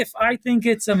if I think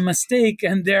it's a mistake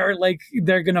and they're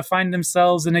going to find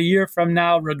themselves in a year from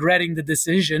now regretting the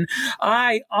decision,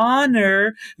 I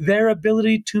honor their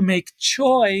ability to make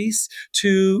choice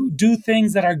to do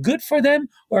things that are good for them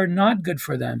or not good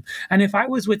for them. And if I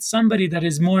was with somebody that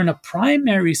is more in a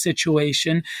primary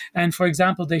situation, and for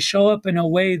example, they show up in a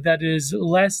way that is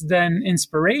less than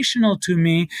inspirational to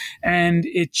me and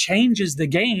it changes the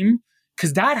game,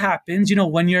 because that happens,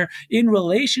 when you're in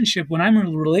relationship, when I'm in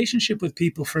a relationship with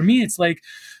people, for me, it's like,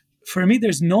 for me,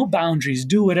 there's no boundaries.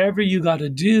 Do whatever you got to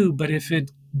do. But if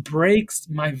it breaks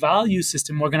my value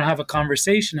system, we're going to have a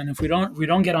conversation. And if we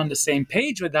don't get on the same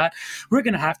page with that, we're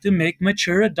going to have to make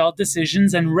mature adult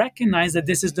decisions and recognize that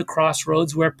this is the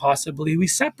crossroads where possibly we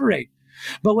separate.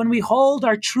 But when we hold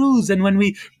our truths and when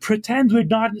we pretend we're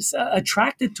not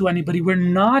attracted to anybody, we're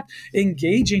not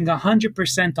engaging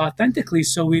 100% authentically,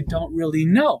 so we don't really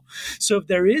know. So if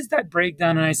there is that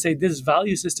breakdown and I say this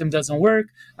value system doesn't work,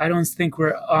 I don't think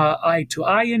we're eye to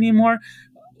eye anymore,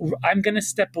 I'm going to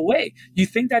step away. You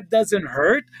think that doesn't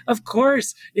hurt? Of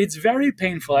course, it's very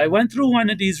painful. I went through one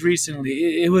of these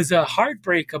recently. It was a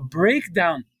heartbreak, a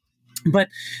breakdown. But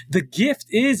the gift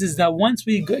is that once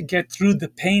we get through the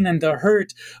pain and the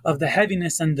hurt of the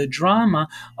heaviness and the drama,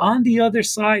 on the other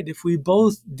side, if we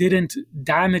both didn't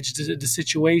damage the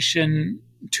situation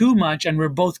too much and we're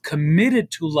both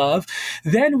committed to love,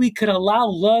 then we could allow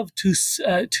love to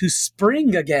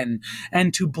spring again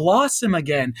and to blossom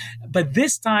again. But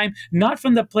this time, not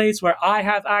from the place where I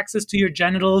have access to your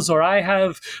genitals or I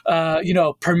have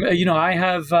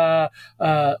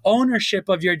ownership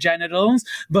of your genitals,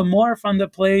 but more from the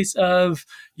place of,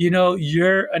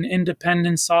 you're an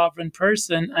independent, sovereign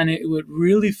person, and it would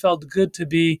really felt good to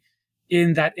be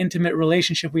in that intimate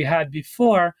relationship we had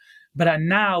before. But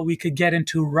now we could get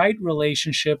into right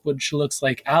relationship, which looks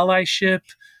like allyship,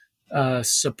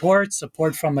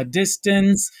 support from a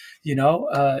distance.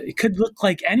 It could look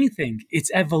like anything.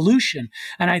 It's evolution,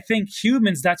 and I think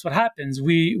humans, that's what happens.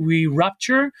 We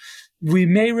rupture. we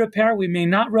may repair, we may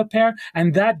not repair,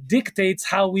 and that dictates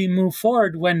how we move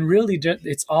forward, when really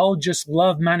it's all just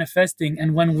love manifesting.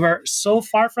 And when we're so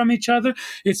far from each other,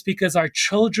 it's because our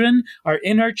children, our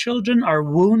inner children, our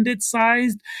wounded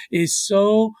side is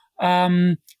so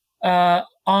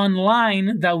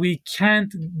online that we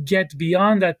can't get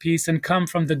beyond that piece and come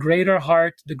from the greater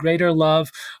heart, the greater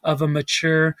love of a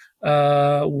mature,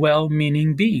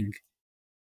 well-meaning being.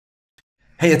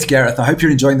 Hey, it's Gareth. I hope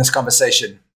you're enjoying this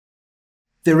conversation.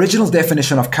 The original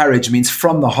definition of courage means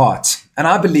from the heart, and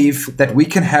I believe that we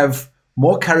can have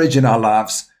more courage in our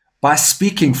lives by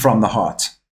speaking from the heart.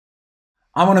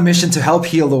 I'm on a mission to help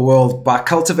heal the world by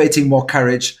cultivating more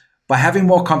courage, by having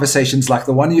more conversations like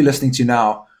the one you're listening to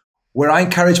now, where I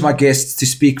encourage my guests to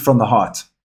speak from the heart.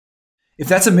 If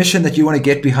that's a mission that you want to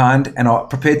get behind and are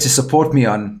prepared to support me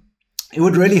on, it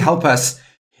would really help us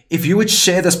if you would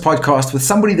share this podcast with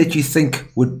somebody that you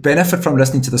think would benefit from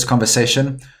listening to this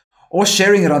conversation, or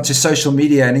sharing it onto social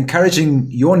media and encouraging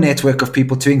your network of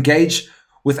people to engage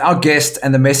with our guest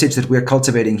and the message that we're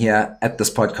cultivating here at this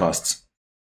podcast.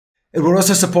 It will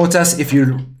also support us if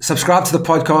you subscribe to the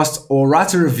podcast or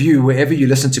write a review wherever you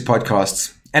listen to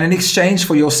podcasts. And in exchange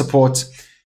for your support,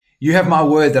 you have my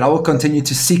word that I will continue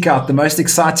to seek out the most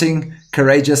exciting,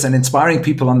 courageous, and inspiring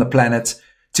people on the planet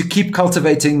to keep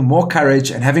cultivating more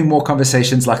courage and having more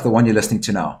conversations like the one you're listening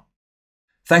to now.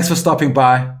 Thanks for stopping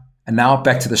by. And now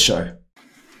back to the show.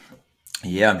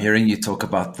 Yeah, I'm hearing you talk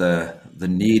about the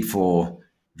need for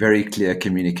very clear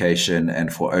communication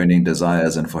and for owning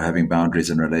desires and for having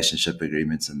boundaries and relationship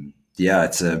agreements. And yeah,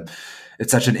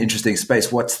 it's such an interesting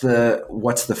space. What's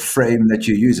the frame that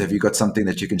you use? Have you got something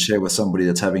that you can share with somebody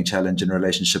that's having challenge in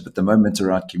relationship at the moment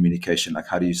around communication? Like,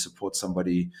 how do you support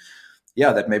somebody,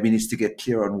 that maybe needs to get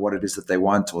clear on what it is that they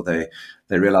want, or they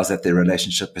realize that their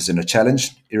relationship is in a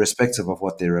challenge, irrespective of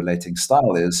what their relating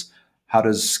style is? How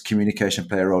does communication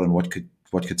play a role, and what could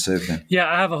serve them?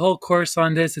 Yeah, I have a whole course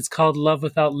on this. It's called Love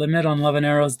Without Limit on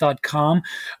loveandarrows.com.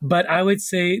 But I would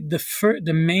say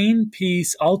the main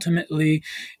piece ultimately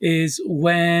is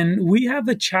when we have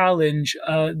a challenge,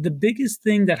 the biggest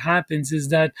thing that happens is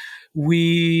that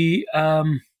we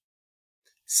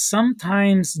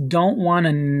sometimes don't want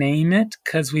to name it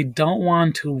because we don't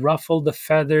want to ruffle the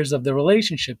feathers of the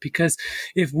relationship. Because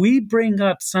if we bring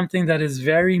up something that is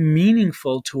very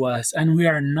meaningful to us and we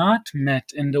are not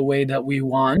met in the way that we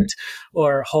want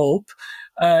or hope,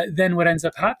 then what ends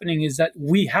up happening is that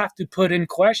we have to put in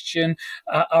question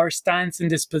our stance in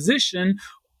this position,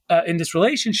 in this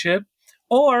relationship,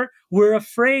 or we're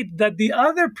afraid that the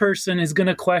other person is going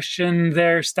to question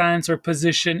their stance or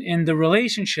position in the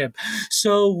relationship.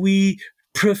 So we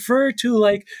prefer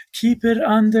to keep it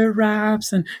under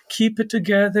wraps and keep it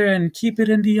together and keep it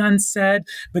in the unsaid.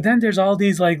 But then there's all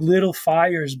these little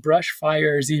fires, brush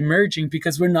fires emerging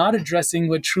because we're not addressing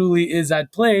what truly is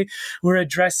at play. We're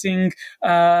addressing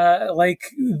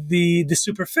the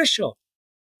superficial.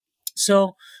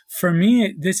 So for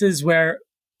me, this is where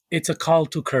it's a call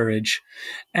to courage,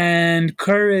 and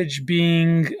courage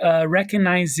being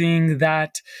recognizing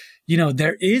that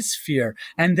there is fear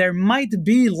and there might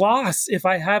be loss if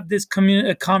I have this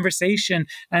conversation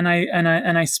and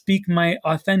I speak my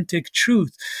authentic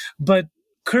truth. But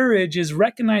courage is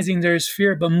recognizing there's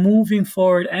fear, but moving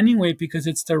forward anyway because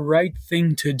it's the right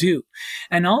thing to do.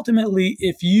 And ultimately,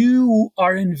 if you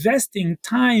are investing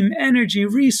time, energy,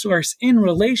 resource in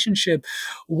relationship,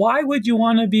 why would you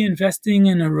want to be investing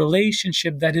in a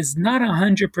relationship that is not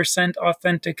 100%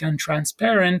 authentic and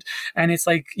transparent? And it's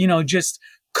just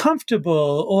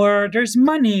comfortable, or there's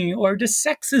money, or the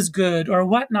sex is good, or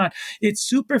whatnot. It's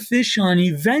superficial, and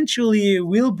eventually it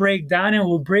will break down, and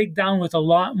will break down with a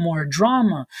lot more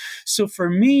drama. So for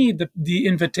me, the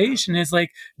invitation is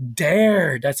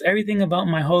dare. That's everything about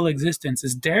my whole existence,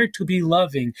 is dare to be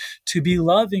loving. To be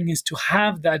loving is to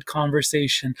have that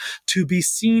conversation, to be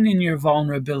seen in your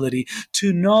vulnerability,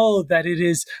 to know that it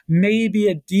is maybe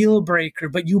a deal breaker,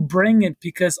 but you bring it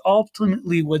because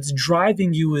ultimately what's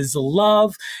driving you is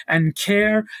love and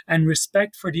care and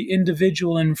respect for the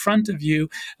individual in front of you,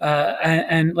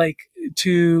 and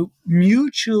to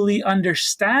mutually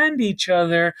understand each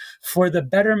other for the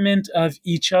betterment of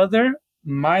each other,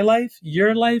 my life,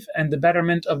 your life, and the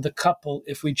betterment of the couple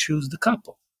if we choose the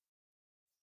couple.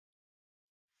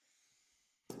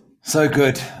 So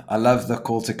good. I love the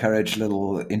call to courage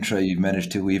little intro you've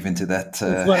managed to weave into that.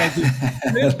 That's what I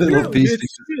do. Little piece. It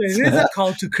is a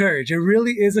call to courage. It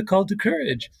really is a call to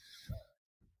courage.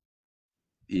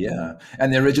 Yeah.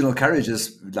 And the original courage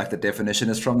is the definition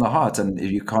is from the heart. And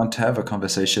you can't have a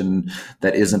conversation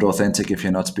that isn't authentic if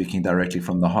you're not speaking directly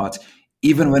from the heart,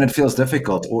 even when it feels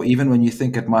difficult, or even when you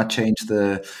think it might change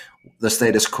the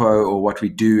status quo or what we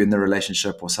do in the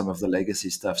relationship or some of the legacy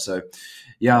stuff. So,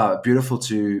 yeah, beautiful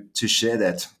to share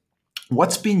that.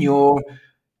 What's been your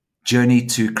journey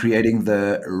to creating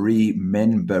the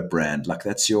Remember brand? Like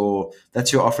that's your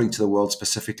offering to the world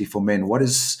specifically for men. Where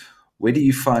do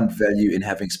you find value in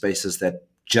having spaces that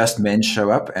just men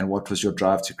show up, and what was your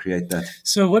drive to create that?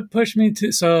 So what pushed me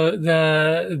to so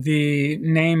the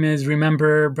name is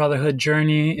Remember Brotherhood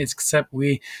Journey, except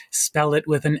we spell it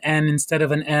with an N instead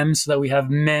of an M so that we have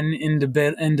men in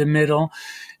the middle.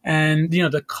 And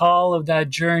the call of that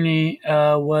journey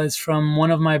was from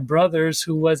one of my brothers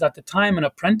who was at the time an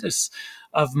apprentice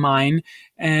of mine.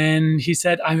 And he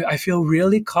said, I feel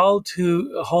really called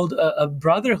to hold a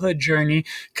brotherhood journey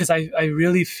because I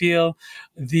really feel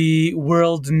the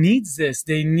world needs this.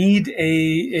 They need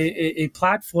a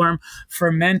platform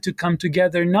for men to come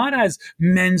together, not as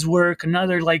men's work,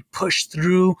 another like push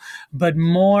through, but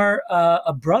more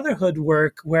a brotherhood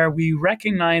work where we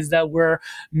recognize that we're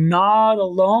not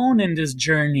alone in this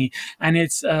journey. And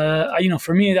it's,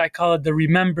 for me, I call it the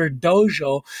Remember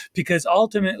Dojo, because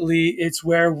ultimately it's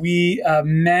where we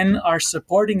men are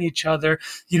supporting each other,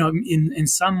 in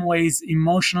some ways,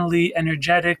 emotionally,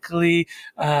 energetically,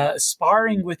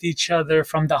 sparring with each other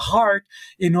from the heart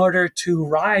in order to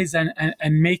rise and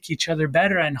make each other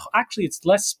better. And actually, it's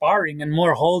less sparring and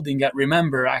more holding at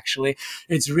Remember, actually.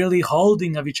 It's really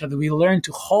holding of each other. We learn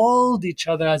to hold each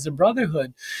other as a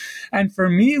brotherhood. And for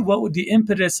me, what would the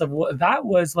impetus of what that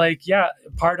was like,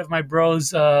 part of my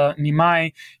bro's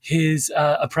Nimai, his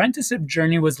apprenticeship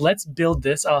journey was, let's build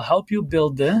this. I'll help you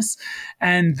build this.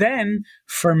 And then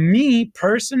for me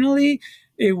personally,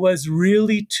 it was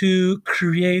really to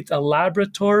create a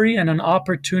laboratory and an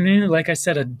opportunity, like I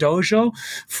said, a dojo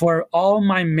for all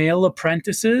my male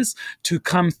apprentices to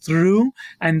come through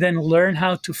and then learn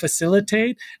how to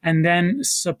facilitate and then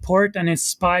support and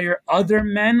inspire other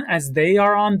men as they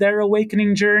are on their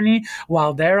awakening journey,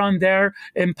 while they're on their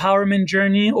empowerment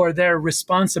journey or their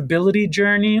responsibility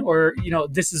journey. Or,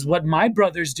 this is what my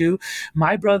brothers do.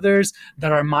 My brothers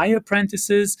that are my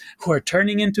apprentices who are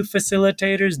turning into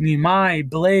facilitators, Nimai,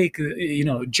 Blake,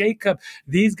 Jacob,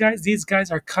 these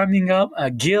guys are coming up,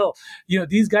 Gil,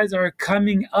 these guys are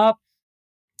coming up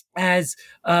as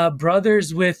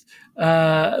brothers with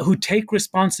who take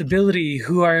responsibility,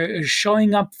 who are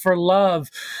showing up for love,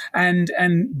 and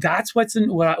that's why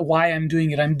I'm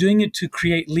doing it. I'm doing it to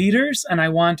create leaders, and I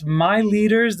want my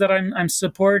leaders that I'm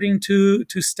supporting to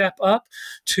step up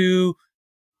to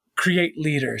create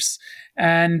leaders.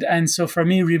 And so for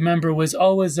me, Remember was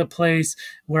always a place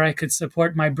where I could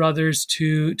support my brothers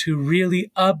to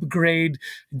really upgrade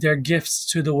their gifts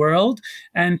to the world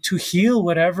and to heal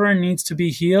whatever needs to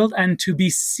be healed, and to be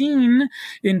seen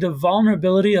in the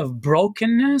vulnerability of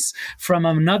brokenness from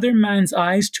another man's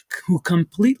eyes who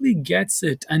completely gets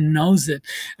it and knows it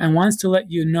and wants to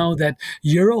let you know that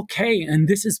you're okay and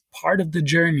this is part of the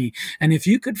journey. And if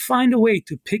you could find a way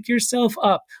to pick yourself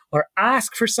up or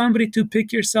ask for somebody to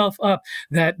pick yourself up,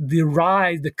 that the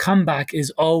rise, the comeback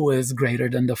is always greater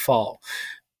than the fall.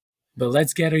 But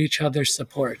let's get each other's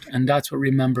support. And that's what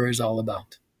Remember is all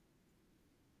about.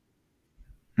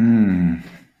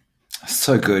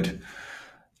 So good.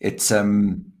 It's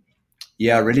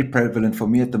really prevalent for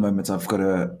me at the moment. I've got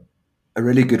a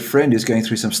really good friend who's going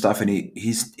through some stuff, and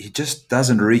he just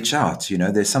doesn't reach out.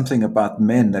 There's something about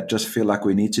men that just feel like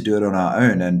we need to do it on our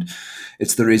own, and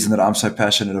it's the reason that I'm so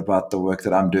passionate about the work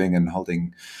that I'm doing and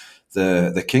holding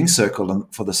the King Circle,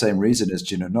 and for the same reason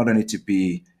is not only to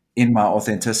be in my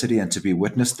authenticity and to be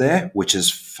witnessed there, which is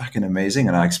fucking amazing,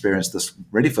 and I experienced this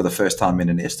really for the first time in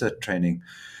an Esther training,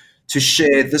 to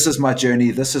share, this is my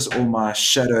journey, this is all my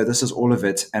shadow, this is all of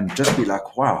it, and just be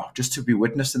like, wow, just to be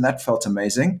witnessed, and that felt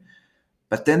amazing.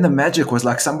 But then the magic was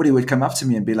like somebody would come up to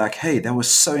me and be like, hey, that was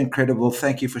so incredible,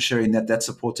 thank you for sharing that, that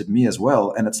supported me as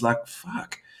well. And it's like,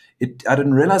 fuck, I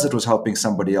didn't realize it was helping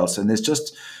somebody else. And there's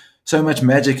just so much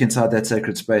magic inside that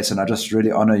sacred space, and I just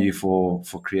really honor you for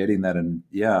creating that. And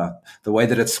the way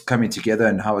that it's coming together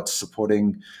and how it's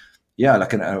supporting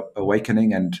like an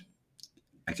awakening. And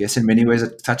I guess in many ways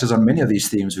it touches on many of these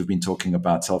themes we've been talking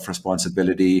about: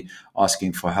 self-responsibility,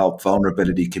 asking for help,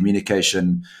 vulnerability,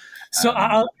 communication. So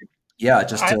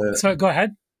so go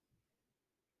ahead.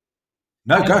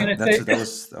 No, go.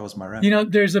 That was my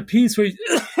rant. There's a piece where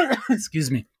excuse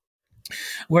me,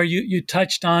 where you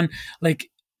touched on, like,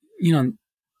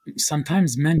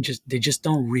 sometimes men just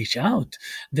don't reach out.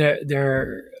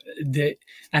 They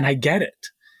and I get it,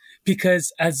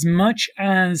 because as much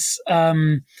as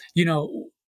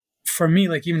for me,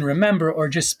 like even Remember or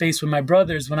just space with my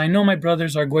brothers, when I know my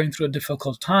brothers are going through a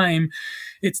difficult time,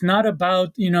 It's not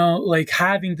about, like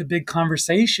having the big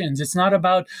conversations. It's not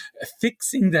about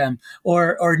fixing them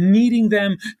or needing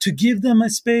them to give them a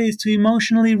space to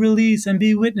emotionally release and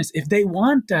be witness. If they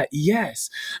want that, yes.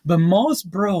 But most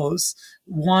bros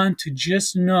want to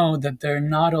just know that they're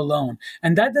not alone.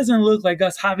 And that doesn't look like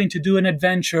us having to do an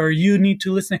adventure or you need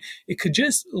to listen. It could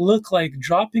just look like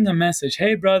dropping a message.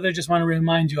 Hey, brother, just want to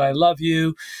remind you I love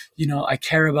you. I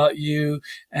care about you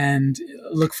and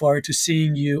look forward to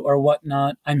seeing you or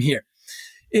whatnot. I'm here.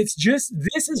 It's just,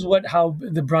 this is how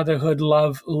the brotherhood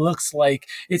love looks like.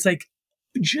 It's like,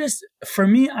 just for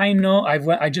me, I know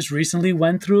I just recently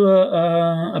went through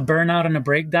a burnout and a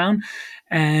breakdown,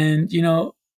 and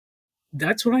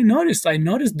that's what I noticed. I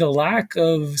noticed the lack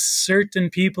of certain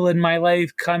people in my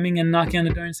life coming and knocking on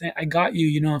the door and saying, I got you,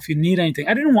 if you need anything.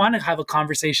 I didn't want to have a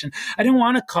conversation. I didn't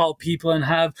want to call people and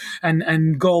have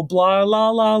and go blah, la,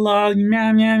 la, la,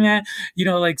 meh, meh, meh.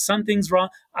 Like something's wrong.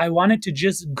 I wanted to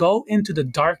just go into the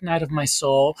dark night of my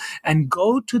soul and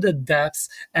go to the depths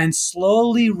and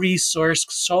slowly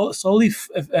slowly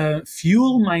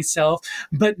fuel myself,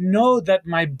 but know that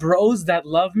my bros that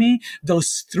love me,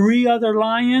 those 3 other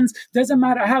lions, doesn't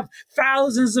matter. I have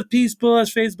thousands of people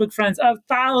as Facebook friends. I have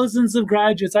thousands of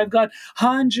graduates. I've got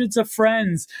hundreds of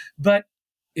friends, but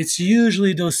it's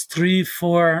usually those 3,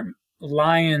 4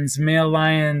 lions, male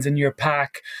lions in your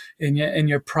pack, in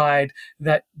your pride,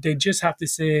 that they just have to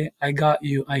say, I got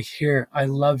you, I hear, I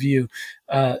love you.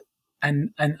 And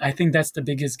I think that's the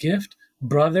biggest gift.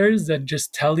 Brothers that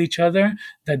just tell each other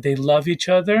that they love each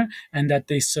other and that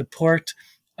they support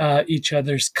each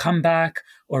other's comeback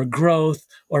or growth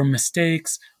or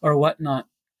mistakes or whatnot.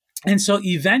 And so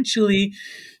eventually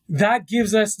that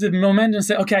gives us the momentum to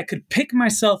say, okay, I could pick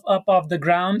myself up off the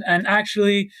ground and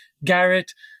actually,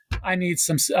 Garrett,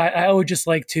 I would just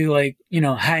like to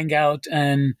hang out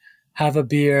and have a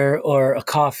beer or a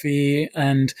coffee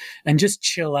and just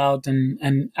chill out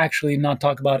and actually not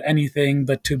talk about anything,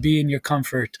 but to be in your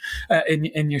comfort,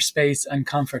 in your space and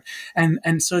comfort.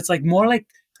 And so it's like more like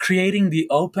creating the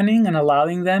opening and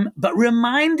allowing them, but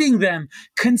reminding them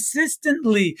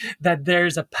consistently that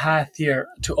there's a path here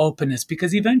to openness,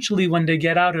 because eventually when they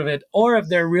get out of it, or if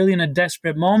they're really in a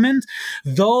desperate moment,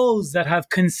 those that have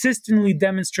consistently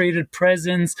demonstrated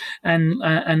presence and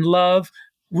love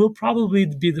will probably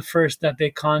be the first that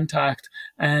they contact.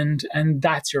 And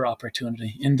that's your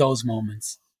opportunity in those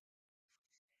moments.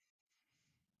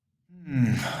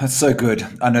 That's so good.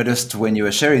 I noticed when you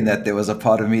were sharing that there was a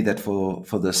part of me that for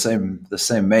the same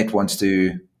mate wants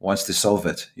to solve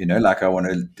it. Like I want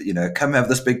to come have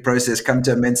this big process, come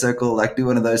to a men's circle, like do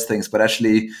one of those things. But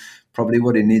actually, probably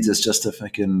what he needs is just a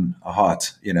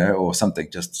heart, or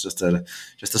something. Just a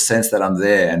sense that I'm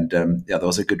there. And yeah, that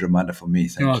was a good reminder for me. You're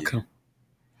Thank you. welcome.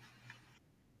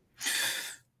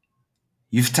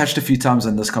 You've touched a few times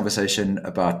in this conversation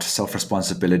about self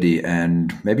responsibility,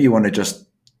 and maybe you want to just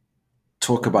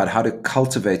talk about how to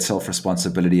cultivate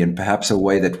self-responsibility and perhaps a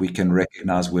way that we can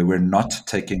recognize where we're not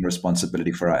taking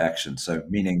responsibility for our actions. So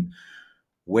meaning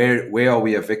where are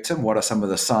we a victim? What are some of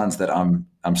the signs that I'm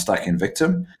stuck in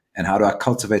victim? And how do I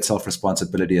cultivate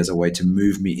self-responsibility as a way to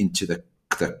move me into the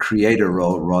creator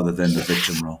role rather than the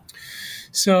victim role?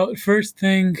 So first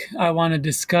thing I want to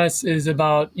discuss is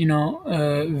about,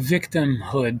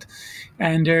 victimhood.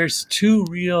 And there's 2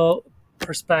 real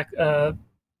perspectives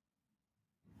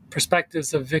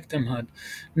of victimhood.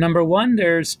 Number 1,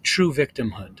 there's true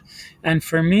victimhood. And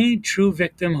for me, true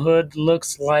victimhood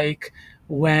looks like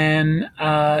when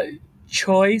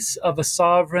choice of a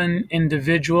sovereign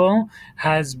individual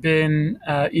has been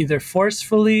either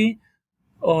forcefully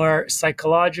or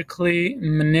psychologically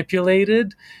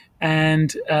manipulated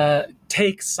and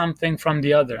takes something from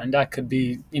the other. And that could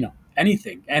be,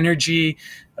 anything: energy,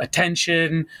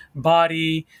 attention,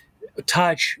 body,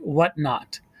 touch,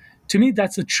 whatnot. To me,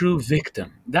 that's a true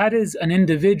victim. That is an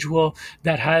individual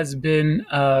that has been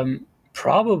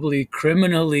probably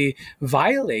criminally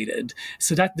violated,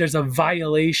 so that there's a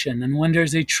violation. And when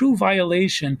there's a true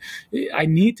violation, I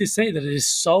need to say that it is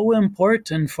so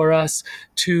important for us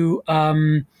to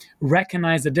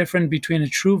recognize the difference between a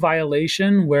true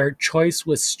violation where choice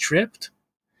was stripped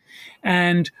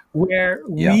and where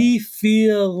Yeah. we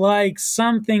feel like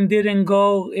something didn't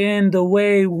go in the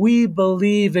way we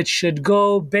believe it should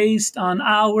go based on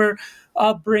our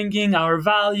upbringing, our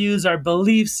values, our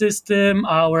belief system,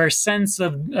 our sense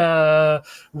of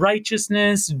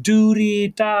righteousness, duty,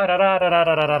 da da da da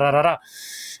da da da da da.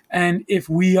 And if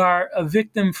we are a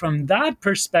victim from that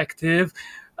perspective,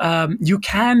 you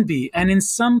can be. And in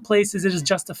some places, it is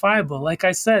justifiable. Like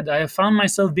I said, I have found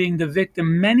myself being the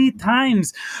victim many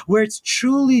times where it's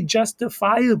truly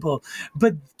justifiable.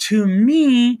 But to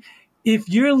me, if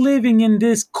you're living in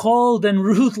this cold and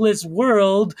ruthless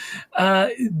world,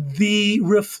 the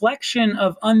reflection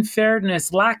of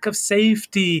unfairness, lack of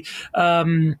safety,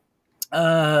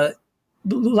 uh,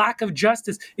 lack of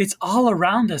justice, it's all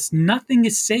around us. Nothing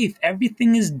is safe,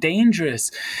 everything is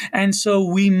dangerous. And so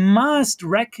we must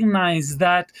recognize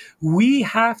that we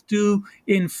have to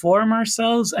inform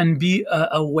ourselves and be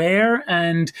aware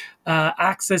and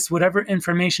access whatever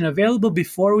information available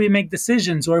before we make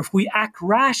decisions. Or if we act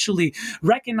rashly,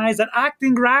 recognize that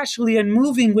acting rashly and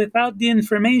moving without the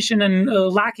information and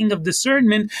lacking of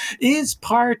discernment is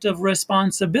part of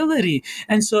responsibility.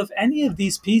 And so if any of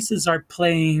these pieces are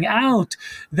playing out,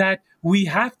 that we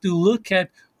have to look at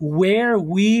where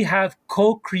we have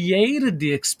co-created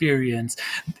the experience.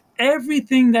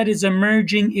 Everything that is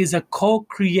emerging is a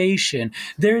co-creation.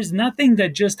 There is nothing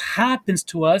that just happens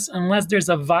to us unless there's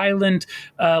a violent,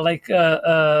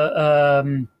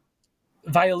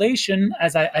 violation,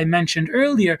 as I mentioned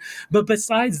earlier. But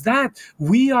besides that,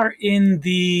 we are in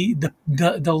the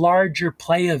larger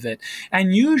play of it.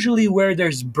 And usually where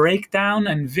there's breakdown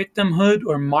and victimhood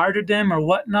or martyrdom or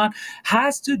whatnot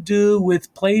has to do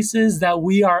with places that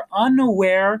we are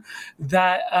unaware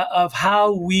that of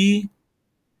how we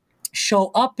show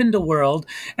up in the world.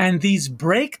 And these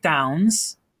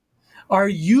breakdowns are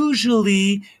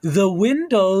usually the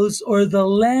windows or the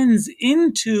lens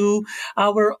into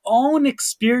our own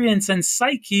experience and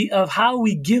psyche of how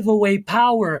we give away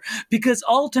power. Because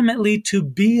ultimately, to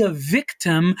be a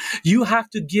victim, you have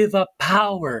to give up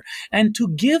power. And to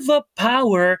give up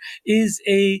power is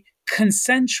a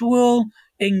consensual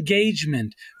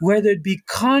engagement, whether it be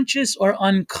conscious or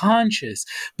unconscious.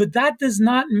 But that does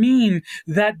not mean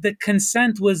that the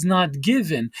consent was not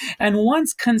given. And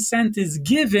once consent is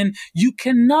given, you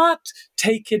cannot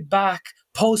take it back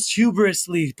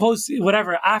posthuberously,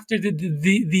 whatever, after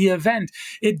the event.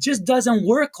 It just doesn't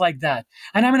work like that.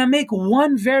 And I'm going to make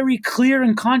one very clear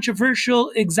and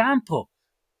controversial example.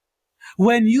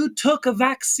 When you took a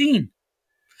vaccine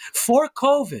for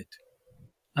COVID,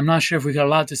 I'm not sure if we got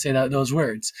allowed to say those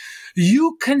words.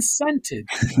 You consented,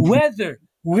 whether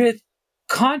with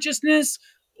consciousness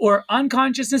or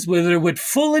unconsciousness, whether with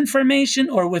full information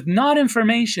or with not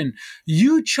information.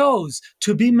 You chose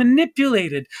to be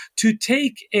manipulated to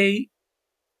take a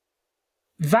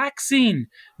vaccine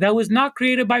that was not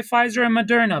created by Pfizer and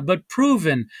Moderna, but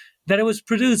proven that it was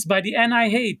produced by the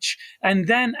NIH, and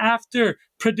then after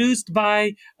produced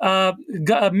by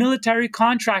military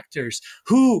contractors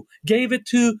who paid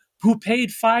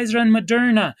Pfizer and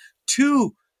Moderna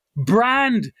to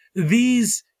brand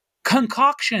these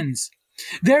concoctions.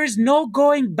 There is no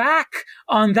going back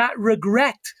on that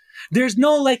regret. There's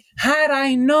no like, had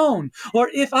I known, or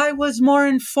if I was more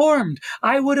informed,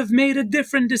 I would have made a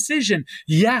different decision.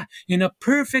 Yeah, in a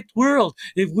perfect world,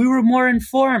 if we were more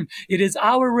informed, it is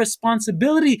our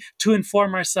responsibility to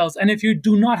inform ourselves. And if you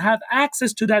do not have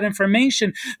access to that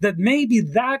information, that maybe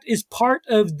that is part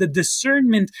of the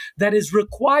discernment that is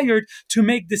required to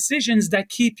make decisions that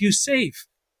keep you safe.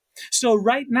 So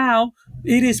right now,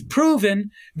 it is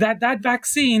proven that that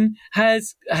vaccine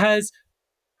has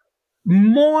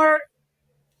more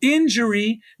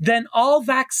injury than all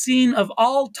vaccine of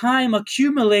all time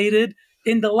accumulated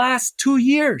in the last 2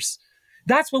 years.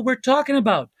 That's what we're talking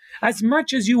about. As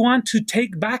much as you want to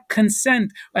take back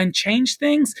consent and change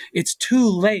things, it's too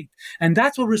late. And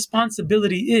that's what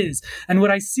responsibility is. And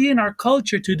what I see in our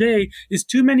culture today is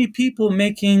too many people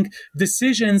making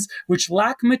decisions which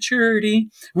lack maturity,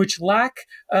 which lack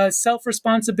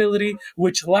self-responsibility,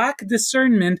 which lack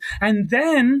discernment, and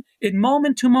then in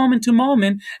moment to moment to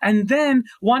moment, and then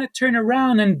want to turn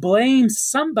around and blame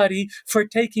somebody for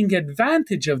taking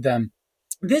advantage of them.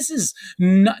 This is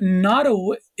not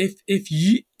a,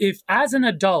 if as an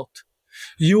adult,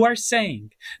 you are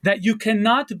saying that you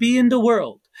cannot be in the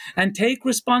world and take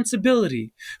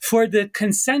responsibility for the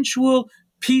consensual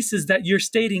pieces that you're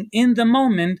stating in the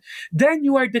moment, then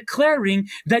you are declaring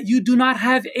that you do not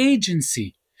have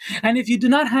agency. And if you do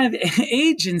not have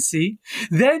agency,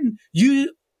 then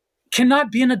you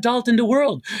cannot be an adult in the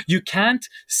world. You can't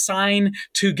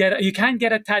you can't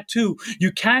get a tattoo.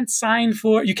 You can't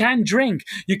drink.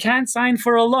 You can't sign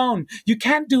for a loan. You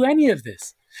can't do any of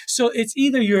this. So it's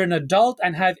either you're an adult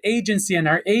and have agency and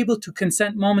are able to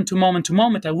consent moment to moment to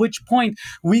moment, at which point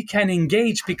we can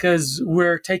engage because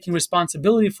we're taking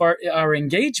responsibility for our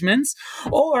engagements,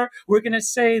 or we're going to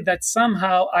say that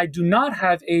somehow I do not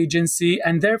have agency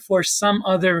and therefore some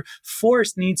other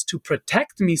force needs to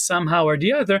protect me somehow or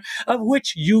the other, of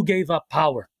which you gave up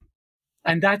power.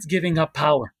 And that's giving up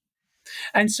power.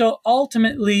 And so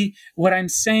ultimately, what I'm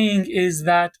saying is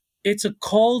that it's a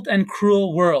cold and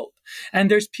cruel world.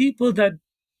 And there's people that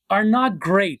are not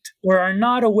great or are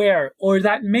not aware or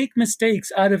that make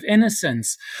mistakes out of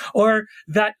innocence or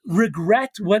that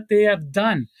regret what they have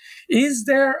done? Is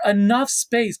there enough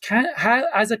space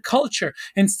as a culture,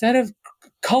 instead of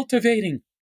cultivating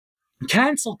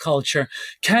cancel culture,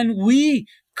 can we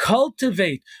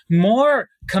cultivate more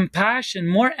compassion,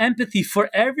 more empathy for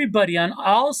everybody on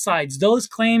all sides, those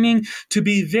claiming to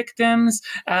be victims,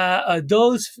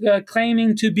 those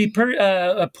claiming to be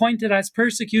appointed as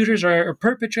persecutors or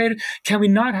perpetrators? Can we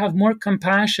not have more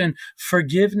compassion,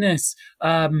 forgiveness,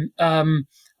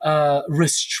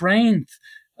 restraint,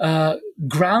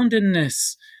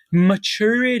 groundedness,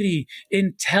 maturity,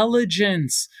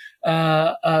 intelligence,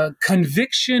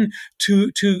 conviction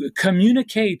to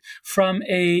communicate from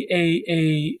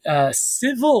a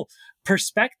civil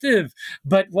perspective?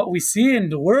 But what we see in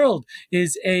the world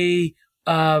is a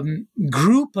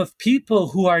group of people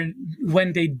who are,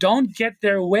 when they don't get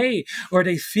their way or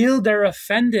they feel they're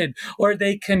offended or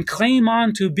they can claim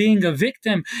on to being a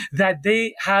victim, that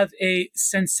they have a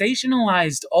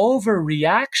sensationalized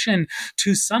overreaction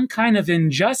to some kind of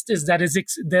injustice that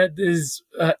is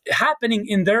happening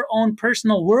in their own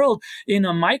personal world in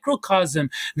a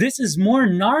microcosm. This is more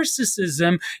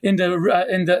narcissism in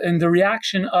the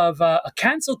reaction of a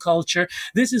cancel culture.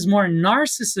 This is more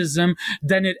narcissism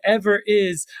than it ever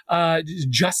is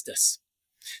justice.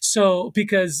 So,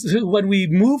 because when we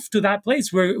move to that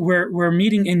place, we're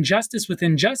meeting injustice with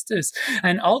injustice,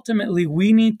 and ultimately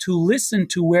we need to listen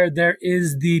to where there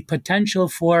is the potential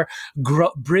for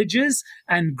bridges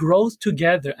and growth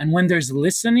together. And when there's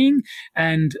listening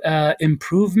and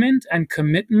improvement and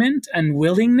commitment and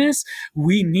willingness,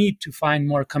 we need to find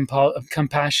more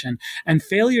compassion. And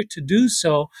failure to do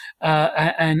so,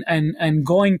 and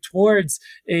going towards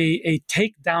a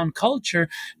takedown culture,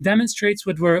 demonstrates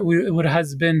what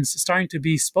has been starting to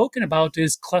be spoken about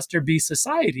is cluster B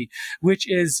society, which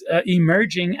is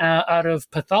emerging out of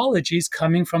pathologies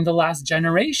coming from the last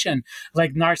generation,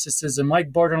 like narcissism,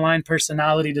 like borderline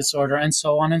personality disorder, and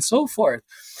so on and so forth.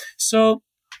 So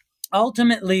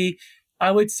ultimately,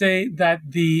 I would say that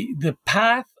the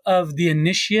path of the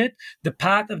initiate, the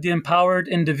path of the empowered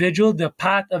individual, the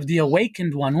path of the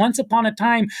awakened one. Once upon a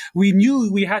time, we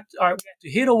knew we had to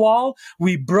hit a wall,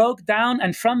 we broke down,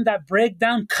 and from that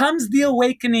breakdown comes the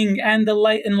awakening and the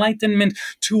light enlightenment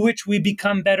to which we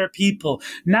become better people.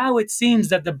 Now it seems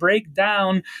that the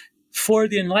breakdown for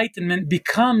the enlightenment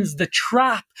becomes the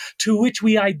trap to which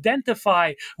we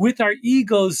identify with our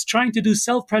egos, trying to do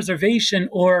self-preservation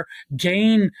or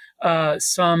gain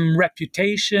some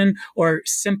reputation or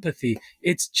sympathy.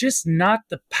 It's just not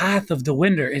the path of the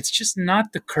winner. It's just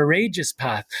not the courageous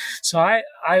path. So I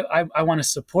want to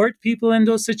support people in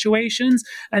those situations.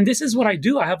 And this is what I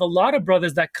do. I have a lot of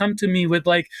brothers that come to me with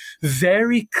like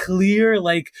very clear,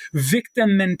 like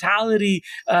victim mentality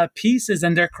pieces,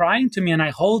 and they're crying to me, and I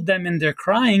hold them in their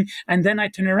crying. And then I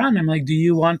turn around and I'm like, do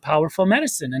you want powerful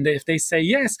medicine? And if they say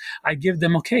yes, I give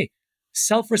them, okay,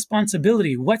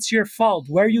 self-responsibility. What's your fault?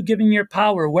 Where are you giving your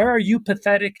power? Where are you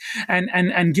pathetic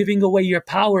and giving away your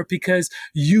power because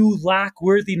you lack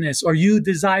worthiness or you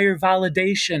desire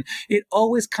validation? It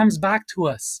always comes back to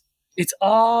us. It's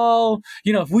all,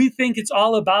 if we think it's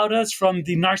all about us from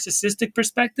the narcissistic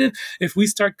perspective, if we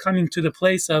start coming to the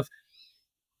place of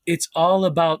it's all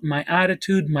about my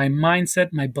attitude, my mindset,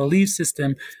 my belief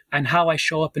system, and how I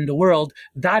show up in the world,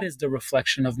 that is the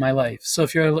reflection of my life. So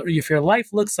if your life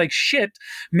looks like shit,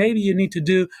 maybe you need to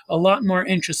do a lot more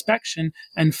introspection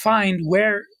and find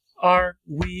where are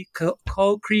we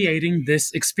co-creating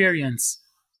this experience.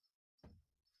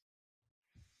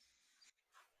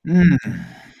 I'm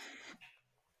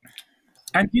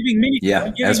giving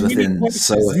Yeah, as within,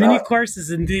 so mini without.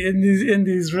 courses in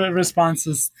these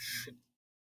responses.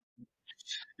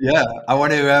 Yeah, I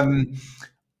want to.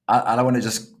 I want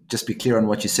to just be clear on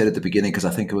what you said at the beginning, because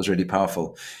I think it was really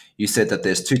powerful. You said that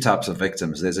there's two types of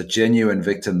victims. There's a genuine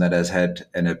victim that has had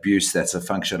an abuse that's a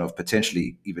function of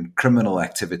potentially even criminal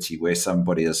activity, where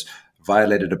somebody has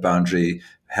violated a boundary,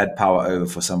 had power over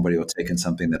for somebody, or taken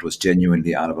something that was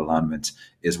genuinely out of alignment,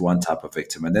 is one type of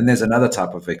victim. And then there's another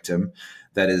type of victim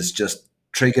that is just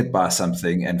triggered by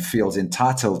something and feels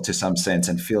entitled to some sense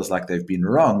and feels like they've been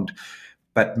wronged.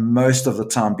 But most of the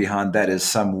time behind that is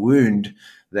some wound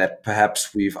that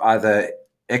perhaps we've either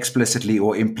explicitly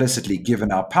or implicitly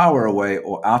given our power away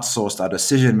or outsourced our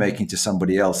decision making to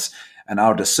somebody else. And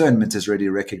our discernment is really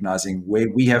recognizing where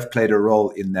we have played a role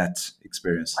in that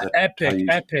experience. Epic.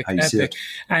 See it?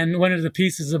 And one of the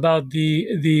pieces about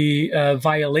the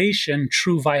violation,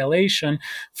 true violation,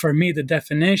 for me, the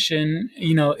definition,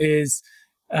 is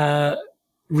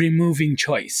removing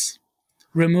choice.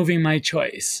 Removing my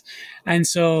choice. And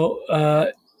so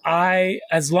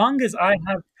as long as I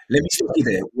have, Let me stop you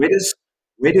there.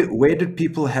 Where did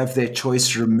people have their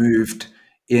choice removed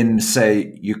in,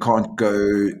 say, you can't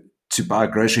go to buy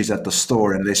groceries at the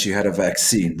store unless you had a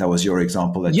vaccine? That was your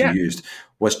example that you yeah, used.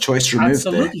 Was choice removed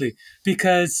there? absolutely,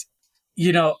 because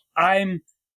I'm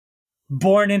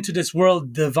born into this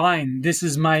world divine. This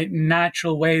is my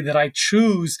natural way that I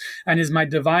choose, and is my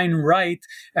divine right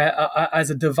as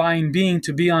a divine being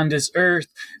to be on this earth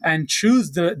and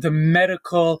choose the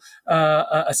medical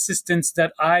assistance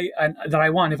that I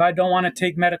want. If I don't want to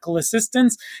take medical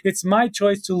assistance, it's my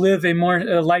choice to live a more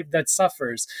life that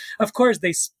suffers. Of course,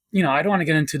 I don't want to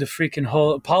get into the freaking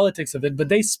whole politics of it, but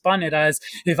they spun it as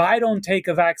if I don't take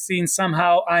a vaccine,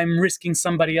 somehow I'm risking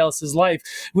somebody else's life,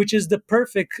 which is the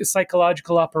perfect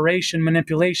psychological operation,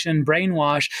 manipulation,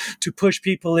 brainwash to push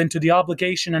people into the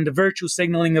obligation and the virtue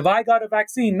signaling of I got a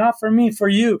vaccine, not for me, for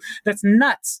you. That's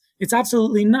nuts. It's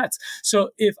absolutely nuts. So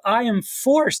if I am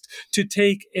forced to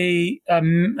take a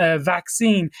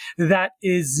vaccine that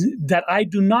I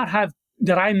do not have,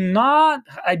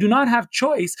 I do not have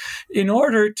choice in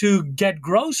order to get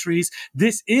groceries,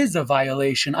 this is a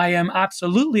violation. I am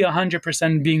absolutely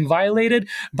 100% being violated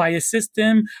by a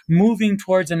system moving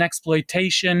towards an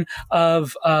exploitation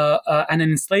of an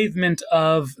enslavement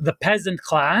of the peasant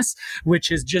class,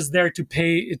 which is just there to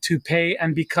pay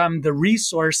and become the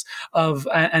resource of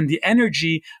and the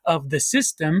energy of the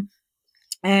system.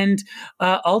 And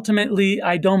ultimately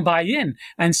I don't buy in,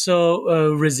 and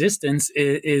so resistance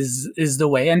is the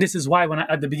way. And this is why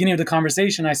at the beginning of the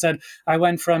conversation I said I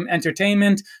went from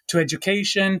entertainment to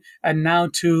education and now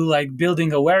to like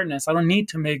building awareness. I don't need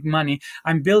to make money.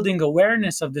 I'm building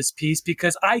awareness of this piece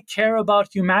because I care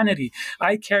about humanity.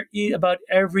 I care about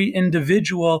every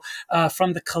individual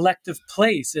from the collective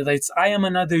place. It's I am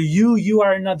another you, you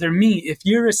are another me. If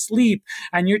you're asleep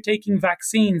and you're taking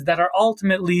vaccines that are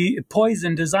ultimately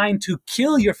poison designed to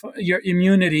kill your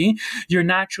immunity, your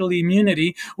natural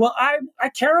immunity, well, I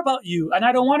care about you and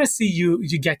I don't want to see you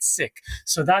get sick.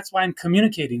 So that's why I'm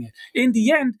communicating it. In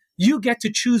the end, you get to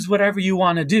choose whatever you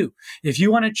want to do. If you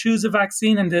want to choose a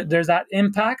vaccine and there's that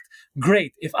impact,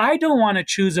 great. If I don't want to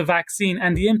choose a vaccine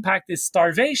and the impact is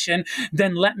starvation,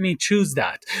 then let me choose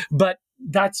that. But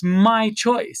that's my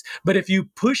choice. But if you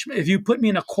put me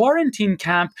in a quarantine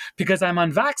camp because I'm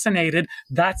unvaccinated,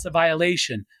 that's a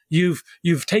violation. You've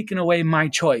taken away my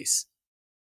choice.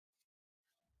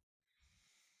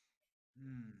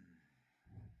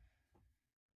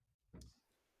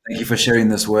 Thank you for sharing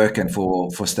this work and for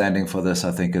standing for this.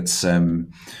 I think it's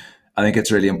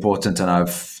really important, and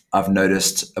I've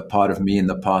noticed a part of me in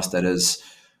the past that is,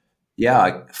 yeah,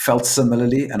 I felt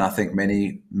similarly, and I think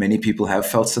many people have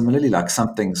felt similarly. Like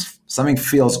something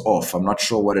feels off. I'm not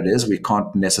sure what it is. We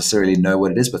can't necessarily know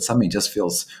what it is, but something just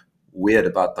feels weird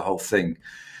about the whole thing.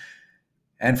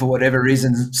 And for whatever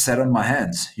reason, sat on my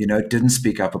hands. Didn't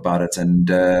speak up about it.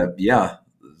 And yeah,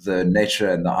 the nature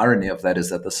and the irony of that is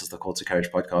that this is the Call to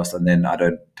Courage podcast, and then I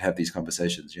don't have these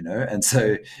conversations. And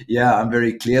so yeah, I'm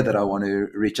very clear that I want to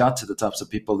reach out to the types of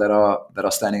people that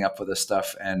are standing up for this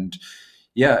stuff. And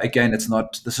yeah, again,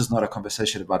 this is not a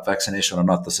conversation about vaccination or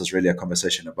not. This is really a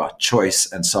conversation about choice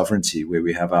and sovereignty, where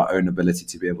we have our own ability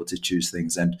to be able to choose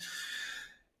things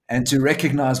and to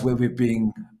recognize where we're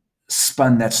being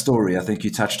spun that story. I think you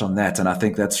touched on that. And I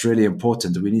think that's really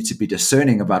important. We need to be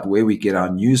discerning about where we get our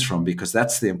news from, because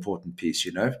that's the important piece.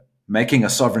 Making a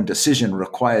sovereign decision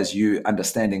requires you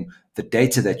understanding the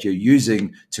data that you're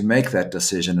using to make that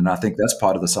decision. And I think that's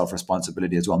part of the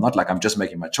self-responsibility as well. Not like I'm just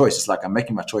making my choice. It's like I'm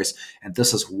making my choice and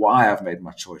this is why I've made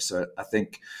my choice. So I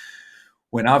think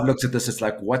when I've looked at this, it's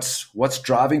like what's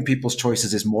driving people's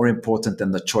choices is more important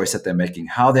than the choice that they're making.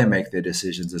 How they make their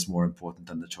decisions is more important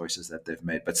than the choices that they've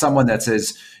made. But someone that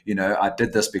says, I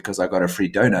did this because I got a free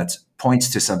donut,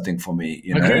 points to something for me,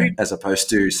 Agreed. as opposed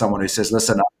to someone who says,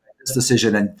 listen, I made this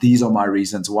decision and these are my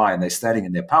reasons why, and they're standing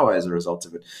in their power as a result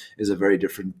of it, is a very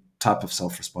different type of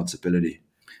self-responsibility.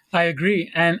 I agree.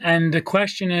 And the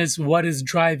question is, what is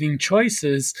driving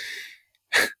choices?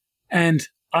 And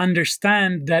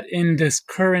understand that in this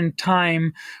current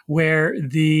time where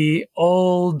the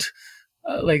old,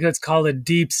 let's call it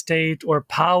deep state or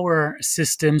power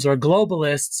systems or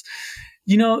globalists,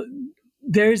 you know,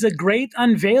 there's a great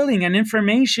unveiling, and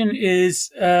information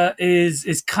is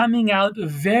coming out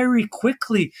very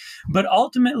quickly. But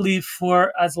ultimately,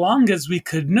 for as long as we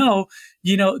could know,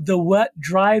 the what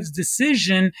drives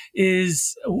decision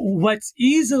is what's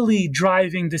easily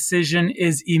driving decision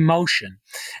is emotion.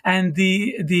 And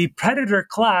the predator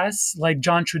class, like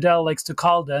John Trudell likes to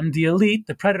call them, the elite,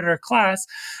 the predator class,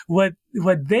 what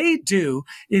what they do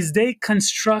is they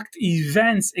construct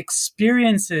events,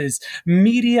 experiences,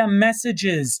 media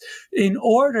messages in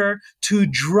order to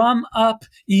drum up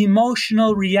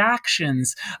emotional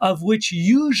reactions, of which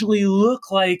usually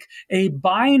look like a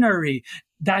binary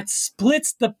that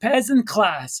splits the peasant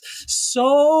class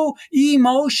so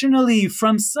emotionally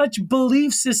from such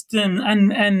belief system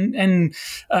and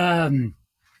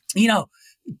you know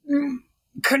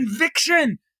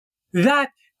conviction that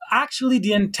actually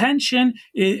the intention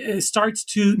starts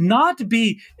to not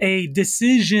be a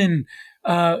decision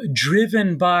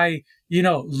driven by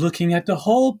looking at the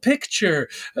whole picture,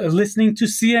 listening to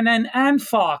CNN and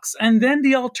Fox, and then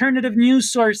the alternative news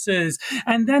sources,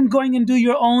 and then going and do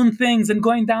your own things and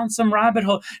going down some rabbit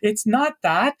hole. It's not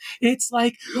that. It's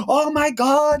like, oh my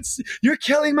God, you're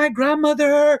killing my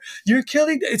grandmother. You're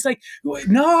killing. It's like,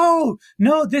 no,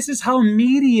 this is how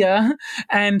media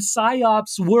and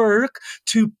psyops work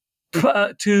to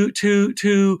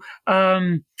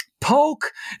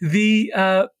poke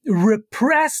the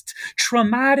repressed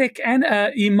traumatic and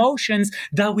emotions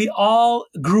that we all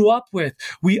grew up with.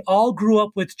 We all grew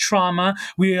up with trauma.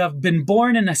 We have been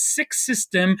born in a sick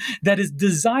system that is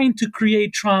designed to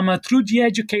create trauma through the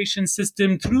education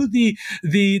system, through the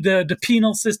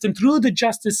penal system, through the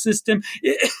justice system.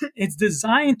 It's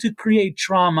designed to create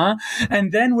trauma,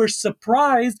 and then we're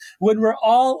surprised when we're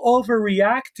all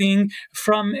overreacting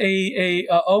from a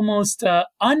almost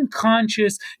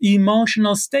unconscious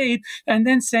emotional state, and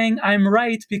then saying I'm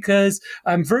right because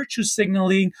I'm virtue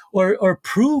signaling or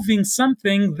proving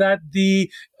something that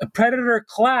the predator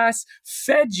class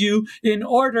fed you in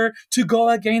order to go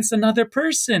against another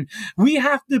person. We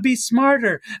have to be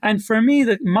smarter. And for me,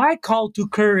 my call to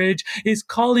courage is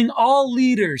calling all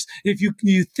leaders. If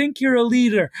you think you're a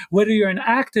leader, whether you're an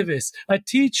activist, a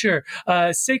teacher,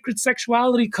 a sacred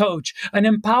sexuality coach, an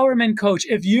empowerment coach,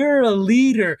 if you're a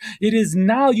leader, it is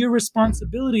now your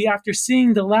responsibility, after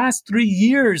seeing the last 3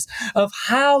 years of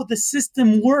how the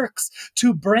system works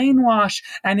to brainwash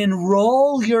and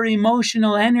enroll your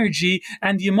emotional energy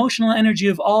and the emotional energy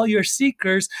of all your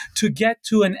seekers to get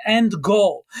to an end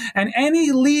goal. And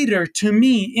any leader, to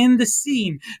me, in the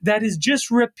scene that is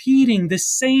just repeating the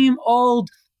same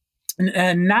old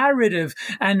narrative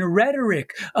and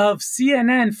rhetoric of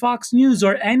CNN, Fox News,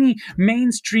 or any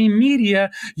mainstream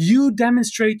media, you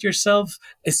demonstrate yourself,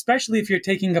 especially if you're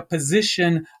taking a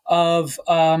position of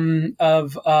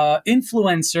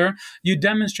influencer, you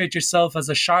demonstrate yourself as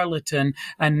a charlatan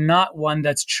and not one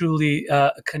that's truly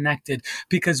connected.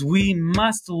 Because we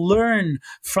must learn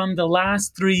from the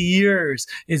last 3 years.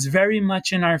 It's very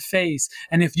much in our face.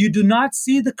 And if you do not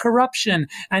see the corruption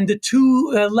and the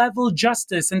two-level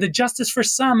justice and the justice for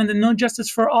some and the no justice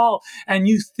for all, and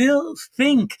you still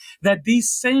think that these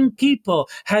same people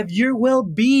have your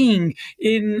well-being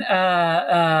in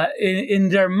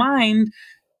their mind,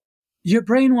 you're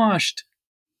brainwashed.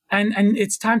 And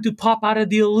it's time to pop out of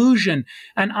the illusion.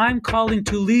 And I'm calling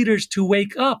to leaders to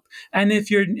wake up. And if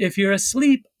you're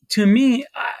asleep, to me,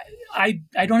 I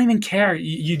don't even care.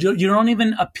 You don't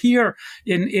even appear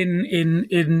in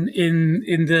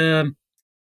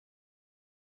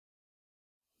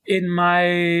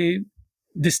my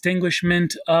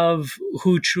distinguishment of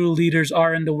who true leaders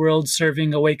are in the world,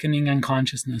 serving awakening and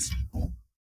consciousness.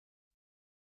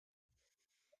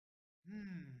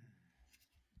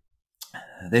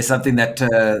 There's something that's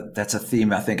a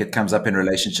theme. I think it comes up in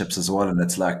relationships as well, and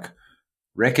it's like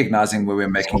recognizing where we're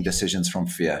making decisions from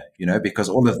fear, because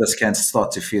all of this can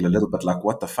start to feel a little bit like,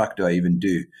 what the fuck do I even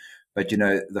do? But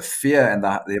the fear and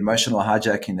the emotional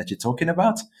hijacking that you're talking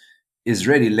about is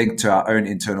really linked to our own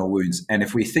internal wounds. And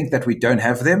if we think that we don't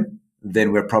have them,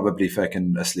 then we're probably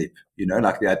fucking asleep.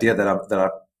 Like the idea that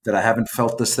I haven't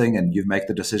felt this thing, and you make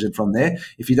the decision from there.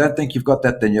 If you don't think you've got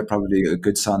that, then you're probably a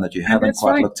good sign that you haven't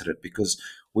quite looked at it, because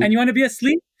and you want to be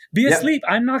asleep? Be asleep.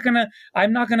 I'm not gonna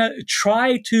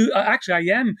try to.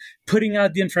 Actually, I am putting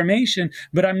out the information,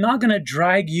 but I'm not gonna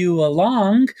drag you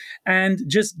along and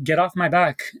just get off my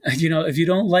back. If you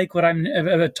don't like what I'm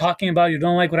talking about, you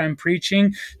don't like what I'm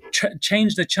preaching,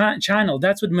 change the channel.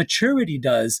 That's what maturity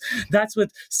does. That's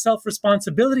what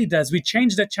self-responsibility does. We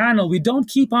change the channel. We don't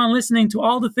keep on listening to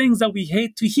all the things that we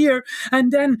hate to hear,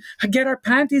 and then get our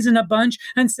panties in a bunch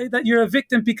and say that you're a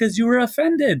victim because you were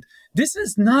offended. This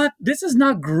is not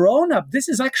grown up. This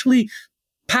is actually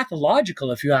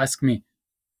pathological, if you ask me.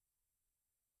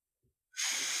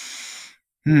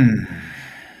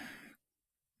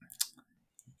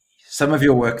 Some of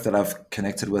your work that I've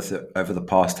connected with over the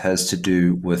past has to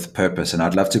do with purpose, and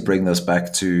I'd love to bring this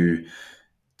back to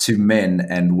men,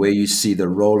 and where you see the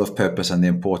role of purpose and the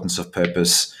importance of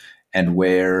purpose, and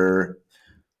where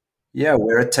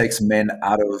it takes men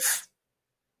out of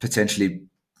potentially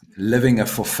living a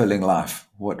fulfilling life.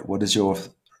 What is your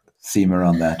theme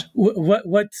around that?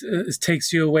 What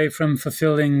takes you away from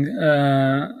fulfilling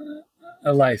a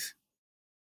life?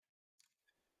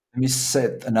 Let me say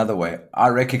it another way. I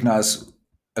recognize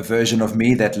a version of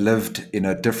me that lived in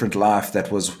a different life,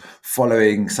 that was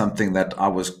following something that I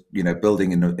was,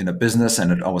 building in a business,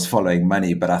 and I was following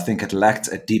money, but I think it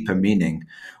lacked a deeper meaning,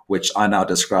 which I now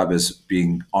describe as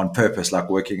being on purpose, like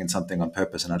working in something on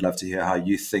purpose. And I'd love to hear how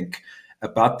you think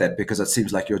about that, because it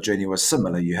seems like your journey was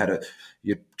similar. You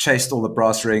chased all the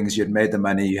brass rings, you'd made the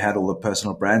money, you had all the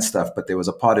personal brand stuff, but there was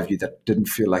a part of you that didn't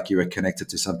feel like you were connected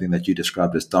to something that you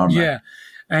described as dharma. Yeah.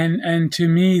 And to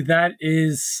me, that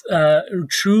is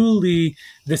truly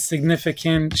the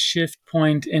significant shift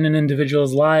point in an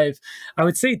individual's life. I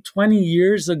would say 20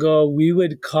 years ago, we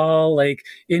would call like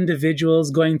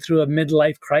individuals going through a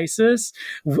midlife crisis.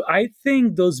 I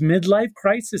think those midlife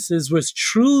crises was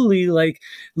truly like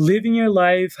living your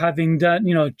life, having done,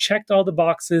 checked all the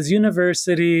boxes,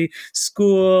 university,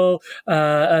 school,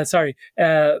 work,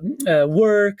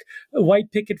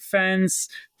 white picket fence,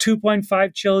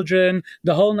 2.5 children,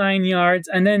 the whole 9 yards.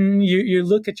 And then you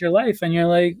look at your life and you're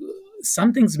like,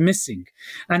 something's missing.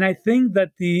 And I think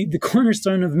that the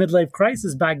cornerstone of midlife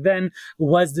crisis back then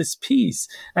was this piece.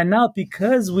 And now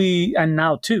because we are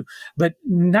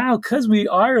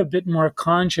a bit more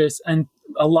conscious, and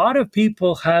a lot of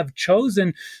people have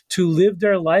chosen to live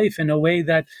their life in a way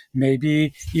that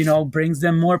maybe, brings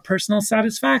them more personal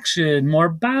satisfaction, more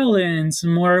balance,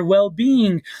 more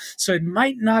well-being. So it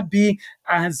might not be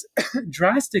as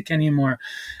drastic anymore.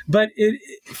 But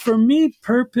for me,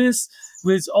 purpose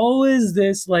was always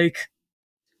this like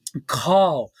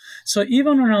call. So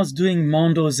even when I was doing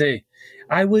Mondeose,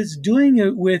 I was doing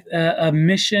it with a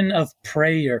mission of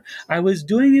prayer. I was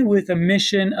doing it with a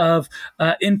mission of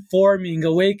informing,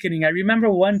 awakening. I remember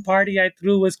one party I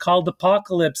threw was called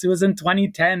Apocalypse. It was in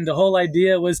 2010. The whole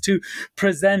idea was to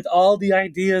present all the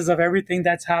ideas of everything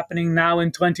that's happening now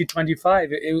in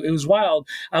 2025. It was wild.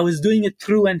 I was doing it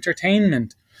through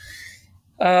entertainment.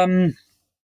 And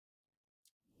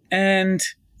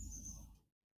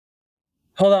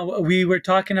hold on, we were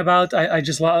talking about, I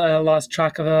just lost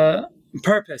track of a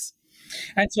purpose.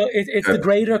 And so it's the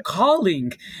greater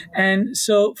calling. And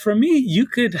so for me, you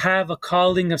could have a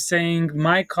calling of saying,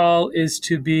 my call is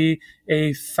to be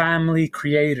a family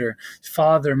creator,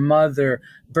 father, mother,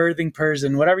 birthing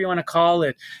person, whatever you want to call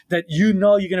it, that you're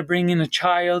going to bring in a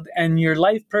child, and your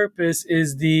life purpose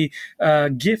is the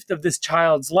gift of this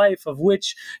child's life, of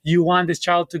which you want this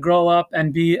child to grow up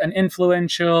and be an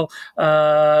influential,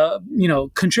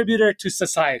 contributor to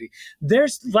society.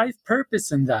 There's life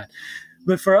purpose in that.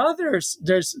 But for others,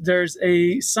 there's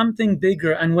a something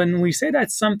bigger. And when we say that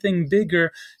something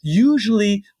bigger,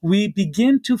 usually we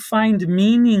begin to find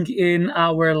meaning in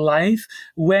our life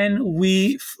when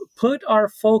we put our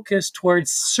focus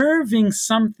towards serving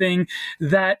something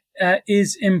that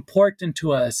is important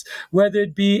to us, whether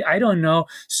it be, I don't know,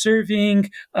 serving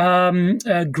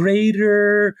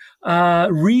greater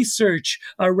research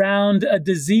around a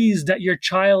disease that your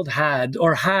child had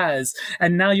or has,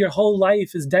 and now your whole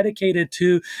life is dedicated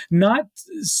to not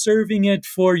serving it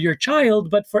for your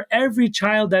child, but for every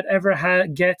child that ever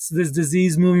gets this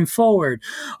disease moving forward.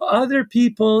 Other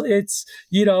people, it's,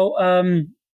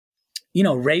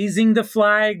 raising the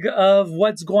flag of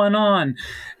what's going on.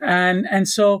 And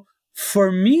so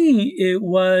for me, it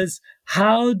was,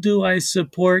 how do I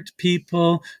support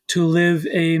people to live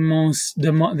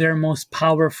their most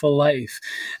powerful life?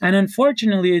 And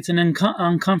unfortunately, it's an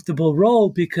uncomfortable role,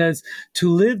 because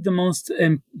to live the most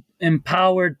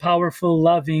empowered, powerful,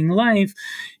 loving life,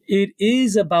 it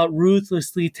is about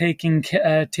ruthlessly taking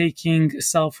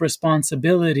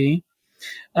self-responsibility.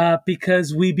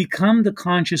 Because we become the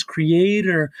conscious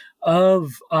creator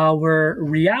of our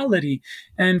reality.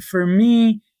 And for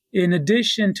me, in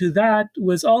addition to that,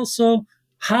 was also,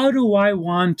 how do I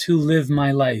want to live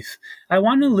my life? I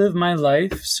want to live my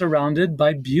life surrounded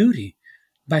by beauty,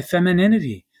 by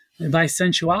femininity, by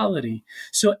sensuality.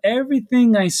 So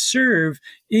everything I serve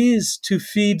is to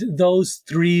feed those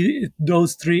three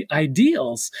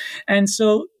ideals. And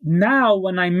so now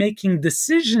when I'm making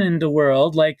decision in the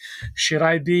world, like, should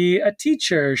I be a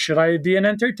teacher? Should I be an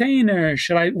entertainer?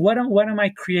 What am I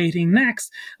creating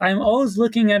next? I'm always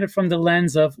looking at it from the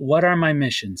lens of, what are my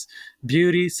missions?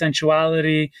 Beauty,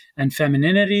 sensuality, and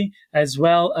femininity, as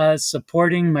well as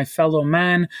supporting my fellow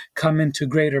man come into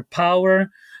greater power,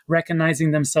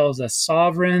 recognizing themselves as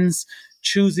sovereigns,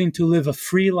 choosing to live a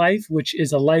free life, which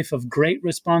is a life of great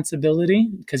responsibility,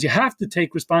 because you have to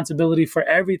take responsibility for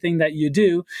everything that you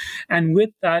do. And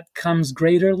with that comes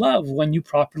greater love when you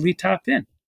properly tap in.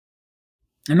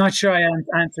 I'm not sure I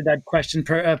answered that question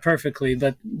perfectly,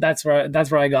 but that's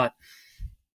where I got.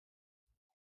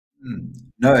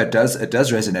 No, it does. It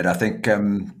does resonate. I think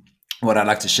what I'd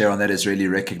like to share on that is really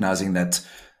recognizing that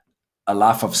a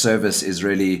life of service is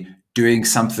really doing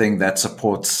something that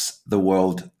supports the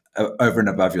world over and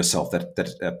above yourself.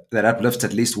 That uplifts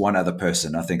at least one other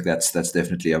person. I think that's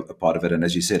definitely a part of it. And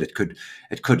as you said, it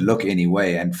could look any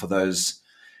way. And for those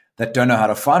that don't know how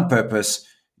to find purpose,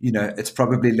 it's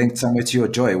probably linked somewhere to your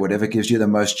joy. Whatever gives you the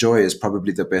most joy is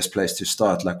probably the best place to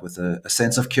start, like with a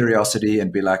sense of curiosity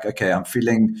and be like, okay, I'm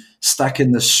feeling stuck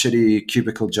in this shitty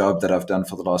cubicle job that I've done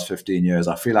for the last 15 years.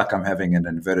 I feel like I'm having an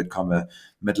inverted comma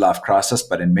midlife crisis,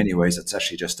 but in many ways, it's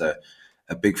actually just a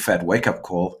big fat wake up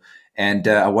call. And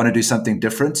I want to do something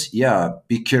different. Yeah,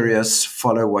 be curious,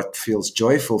 follow what feels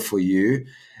joyful for you,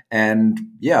 and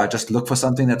yeah, just look for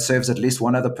something that serves at least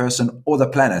one other person or the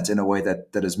planet in a way that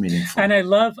is And meaningful. I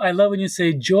love when you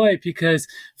say joy, because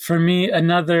for me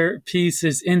another piece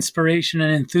is inspiration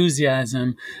and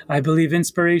enthusiasm. I believe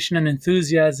inspiration and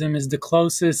enthusiasm is the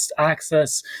closest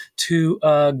access to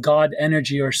God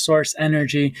energy or source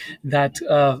energy that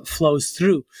flows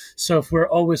through. So if we're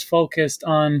always focused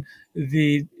on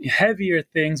the heavier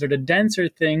things or the denser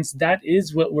things, that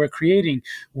is what we're creating.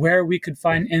 Where we could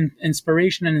find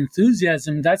inspiration and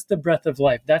enthusiasm, that's the breath of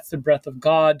life, that's the breath of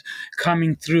God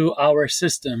coming through our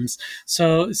systems.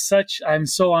 So I'm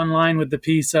so online with the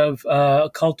piece of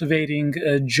cultivating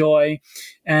joy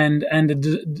and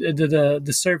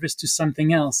the service to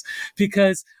something else,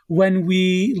 because when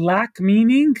we lack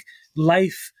meaning,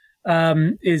 life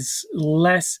is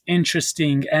less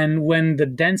interesting, and when the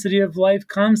density of life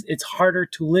comes, it's harder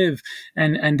to live,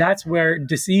 and that's where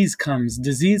disease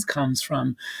comes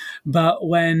from. But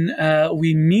when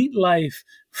we meet life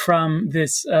from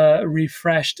this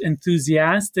refreshed,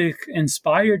 enthusiastic,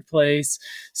 inspired place,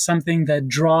 something that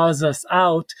draws us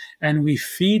out, and we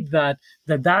feed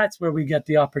that's where we get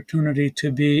the opportunity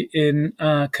to be in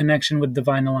connection with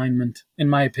divine alignment, in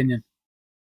my opinion.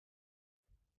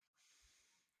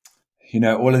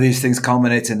 All of these things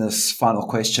culminate in this final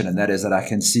question, and that is that I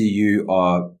can see you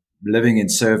are living in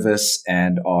service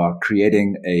and are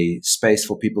creating a space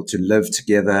for people to live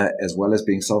together as well as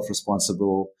being self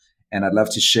responsible. And I'd love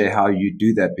to share how you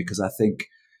do that, because I think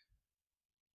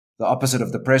the opposite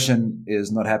of depression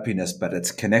is not happiness, but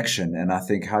it's connection. And I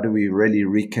think, how do we really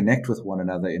reconnect with one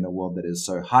another in a world that is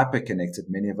so hyper connected?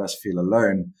 Many of us feel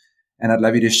alone. And I'd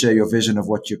love you to share your vision of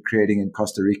what you're creating in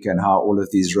Costa Rica and how all of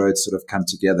these roads sort of come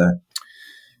together.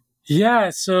 Yeah,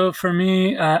 so for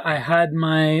me, I had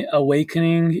my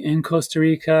awakening in Costa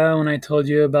Rica when I told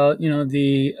you about,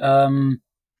 the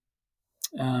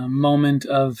moment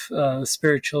of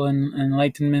spiritual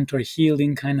enlightenment or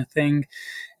healing kind of thing.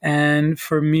 And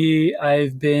for me,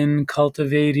 I've been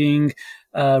cultivating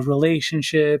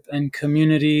relationship and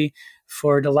community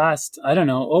for the last, I don't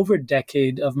know, over a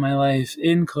decade of my life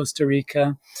in Costa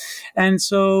Rica. And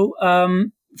so,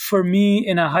 for me,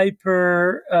 in a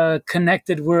hyper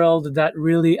connected world that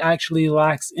really actually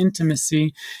lacks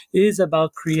intimacy, is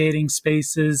about creating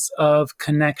spaces of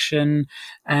connection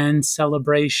and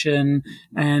celebration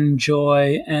and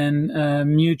joy and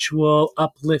mutual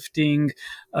uplifting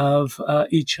of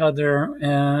each other,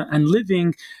 and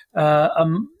living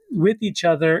with each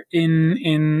other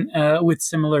in with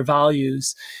similar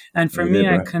values. And for Are you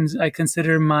there, me, bro? I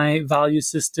consider my value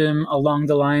system along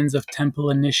the lines of temple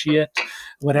initiate,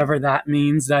 whatever that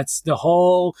means. That's the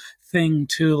whole thing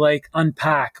to like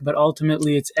unpack, but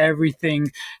ultimately it's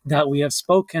everything that we have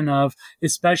spoken of,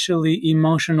 especially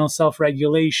emotional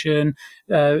self-regulation,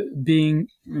 being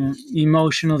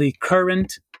emotionally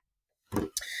current,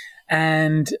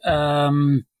 and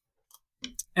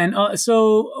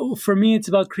so for me, it's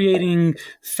about creating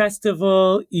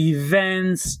festival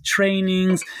events,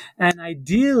 trainings, and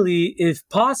ideally, if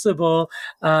possible,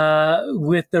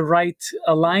 with the right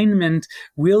alignment,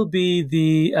 will be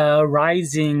the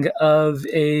rising of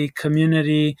a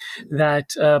community that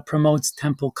promotes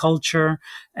temple culture,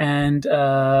 and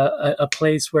a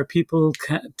place where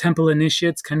temple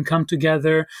initiates can come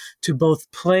together to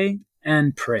both play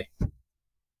and pray.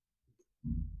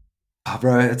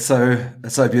 Bro, it's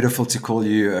so beautiful to call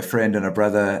you a friend and a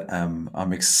brother.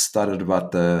 I'm excited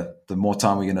about the more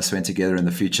time we're going to spend together in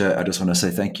the future. I just want to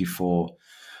say thank you for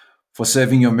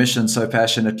serving your mission so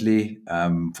passionately,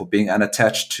 for being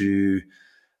unattached to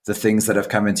the things that have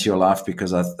come into your life,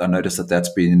 because I noticed that that's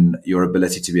been your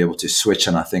ability to be able to switch.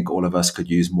 And I think all of us could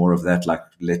use more of that, like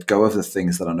let go of the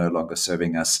things that are no longer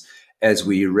serving us as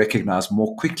we recognize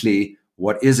more quickly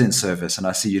what is in service. And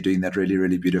I see you doing that really,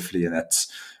 really beautifully. And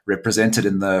that's represented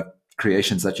in the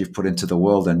creations that you've put into the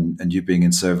world, and you being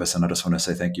in service. And I just want to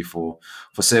say thank you for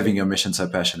serving your mission so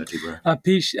passionately, bro.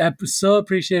 So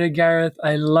appreciated, Gareth.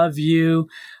 I love you.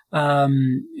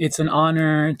 It's an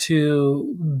honor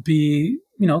to be,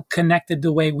 connected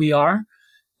the way we are.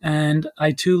 And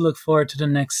I too look forward to the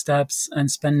next steps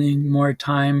and spending more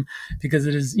time, because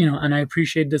it is, and I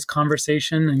appreciate this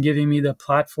conversation and giving me the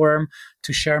platform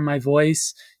to share my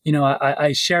voice.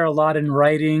 I share a lot in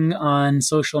writing on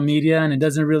social media, and it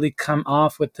doesn't really come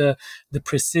off with the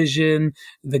precision,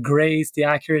 the grace, the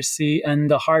accuracy,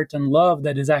 and the heart and love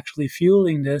that is actually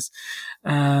fueling this.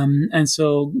 And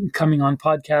so coming on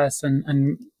podcasts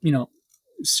and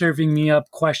serving me up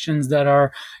questions that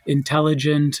are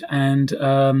intelligent and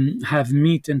have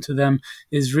meat into them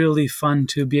is really fun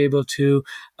to be able to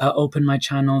open my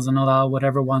channels and allow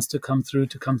whatever wants to come through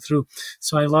to come through.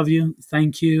 So I love you.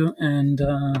 Thank you. And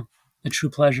a true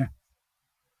pleasure.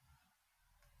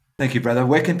 Thank you, brother.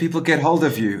 Where can people get hold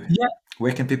of you? Yeah.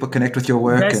 Where can people connect with your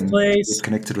work Best and place, get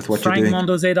connected with what you're doing?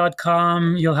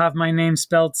 frankmondeose.com. You'll have my name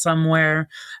spelled somewhere,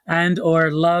 and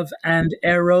or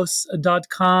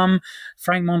loveanderos.com.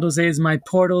 Frank Mondeose is my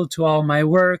portal to all my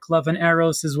work. Love and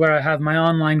Eros is where I have my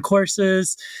online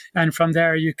courses. And from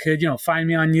there, you could, find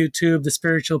me on YouTube, The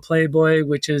Spiritual Playboy,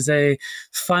 which is a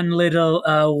fun little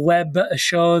web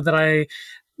show that I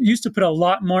used to put a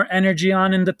lot more energy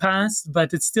on in the past,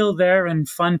 but it's still there and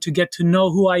fun to get to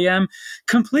know who I am.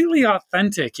 Completely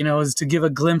authentic, is to give a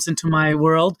glimpse into my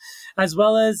world, as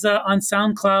well as on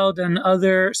SoundCloud and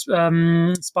other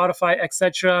Spotify,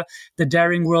 etc. The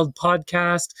Daring World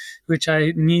podcast, which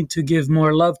I need to give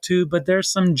more love to, but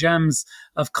there's some gems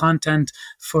of content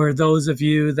for those of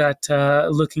you that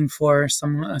looking for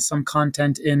some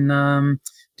content in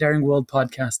Daring World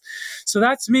podcast. So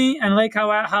that's me, and like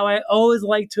how I always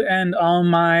like to end all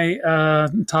my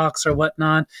talks or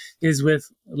whatnot is with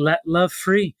let love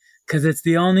free, because it's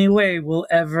the only way we'll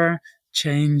ever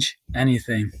change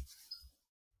anything.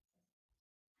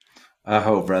 I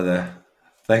hope, brother.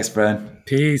 Thanks, Brian.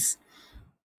 Peace.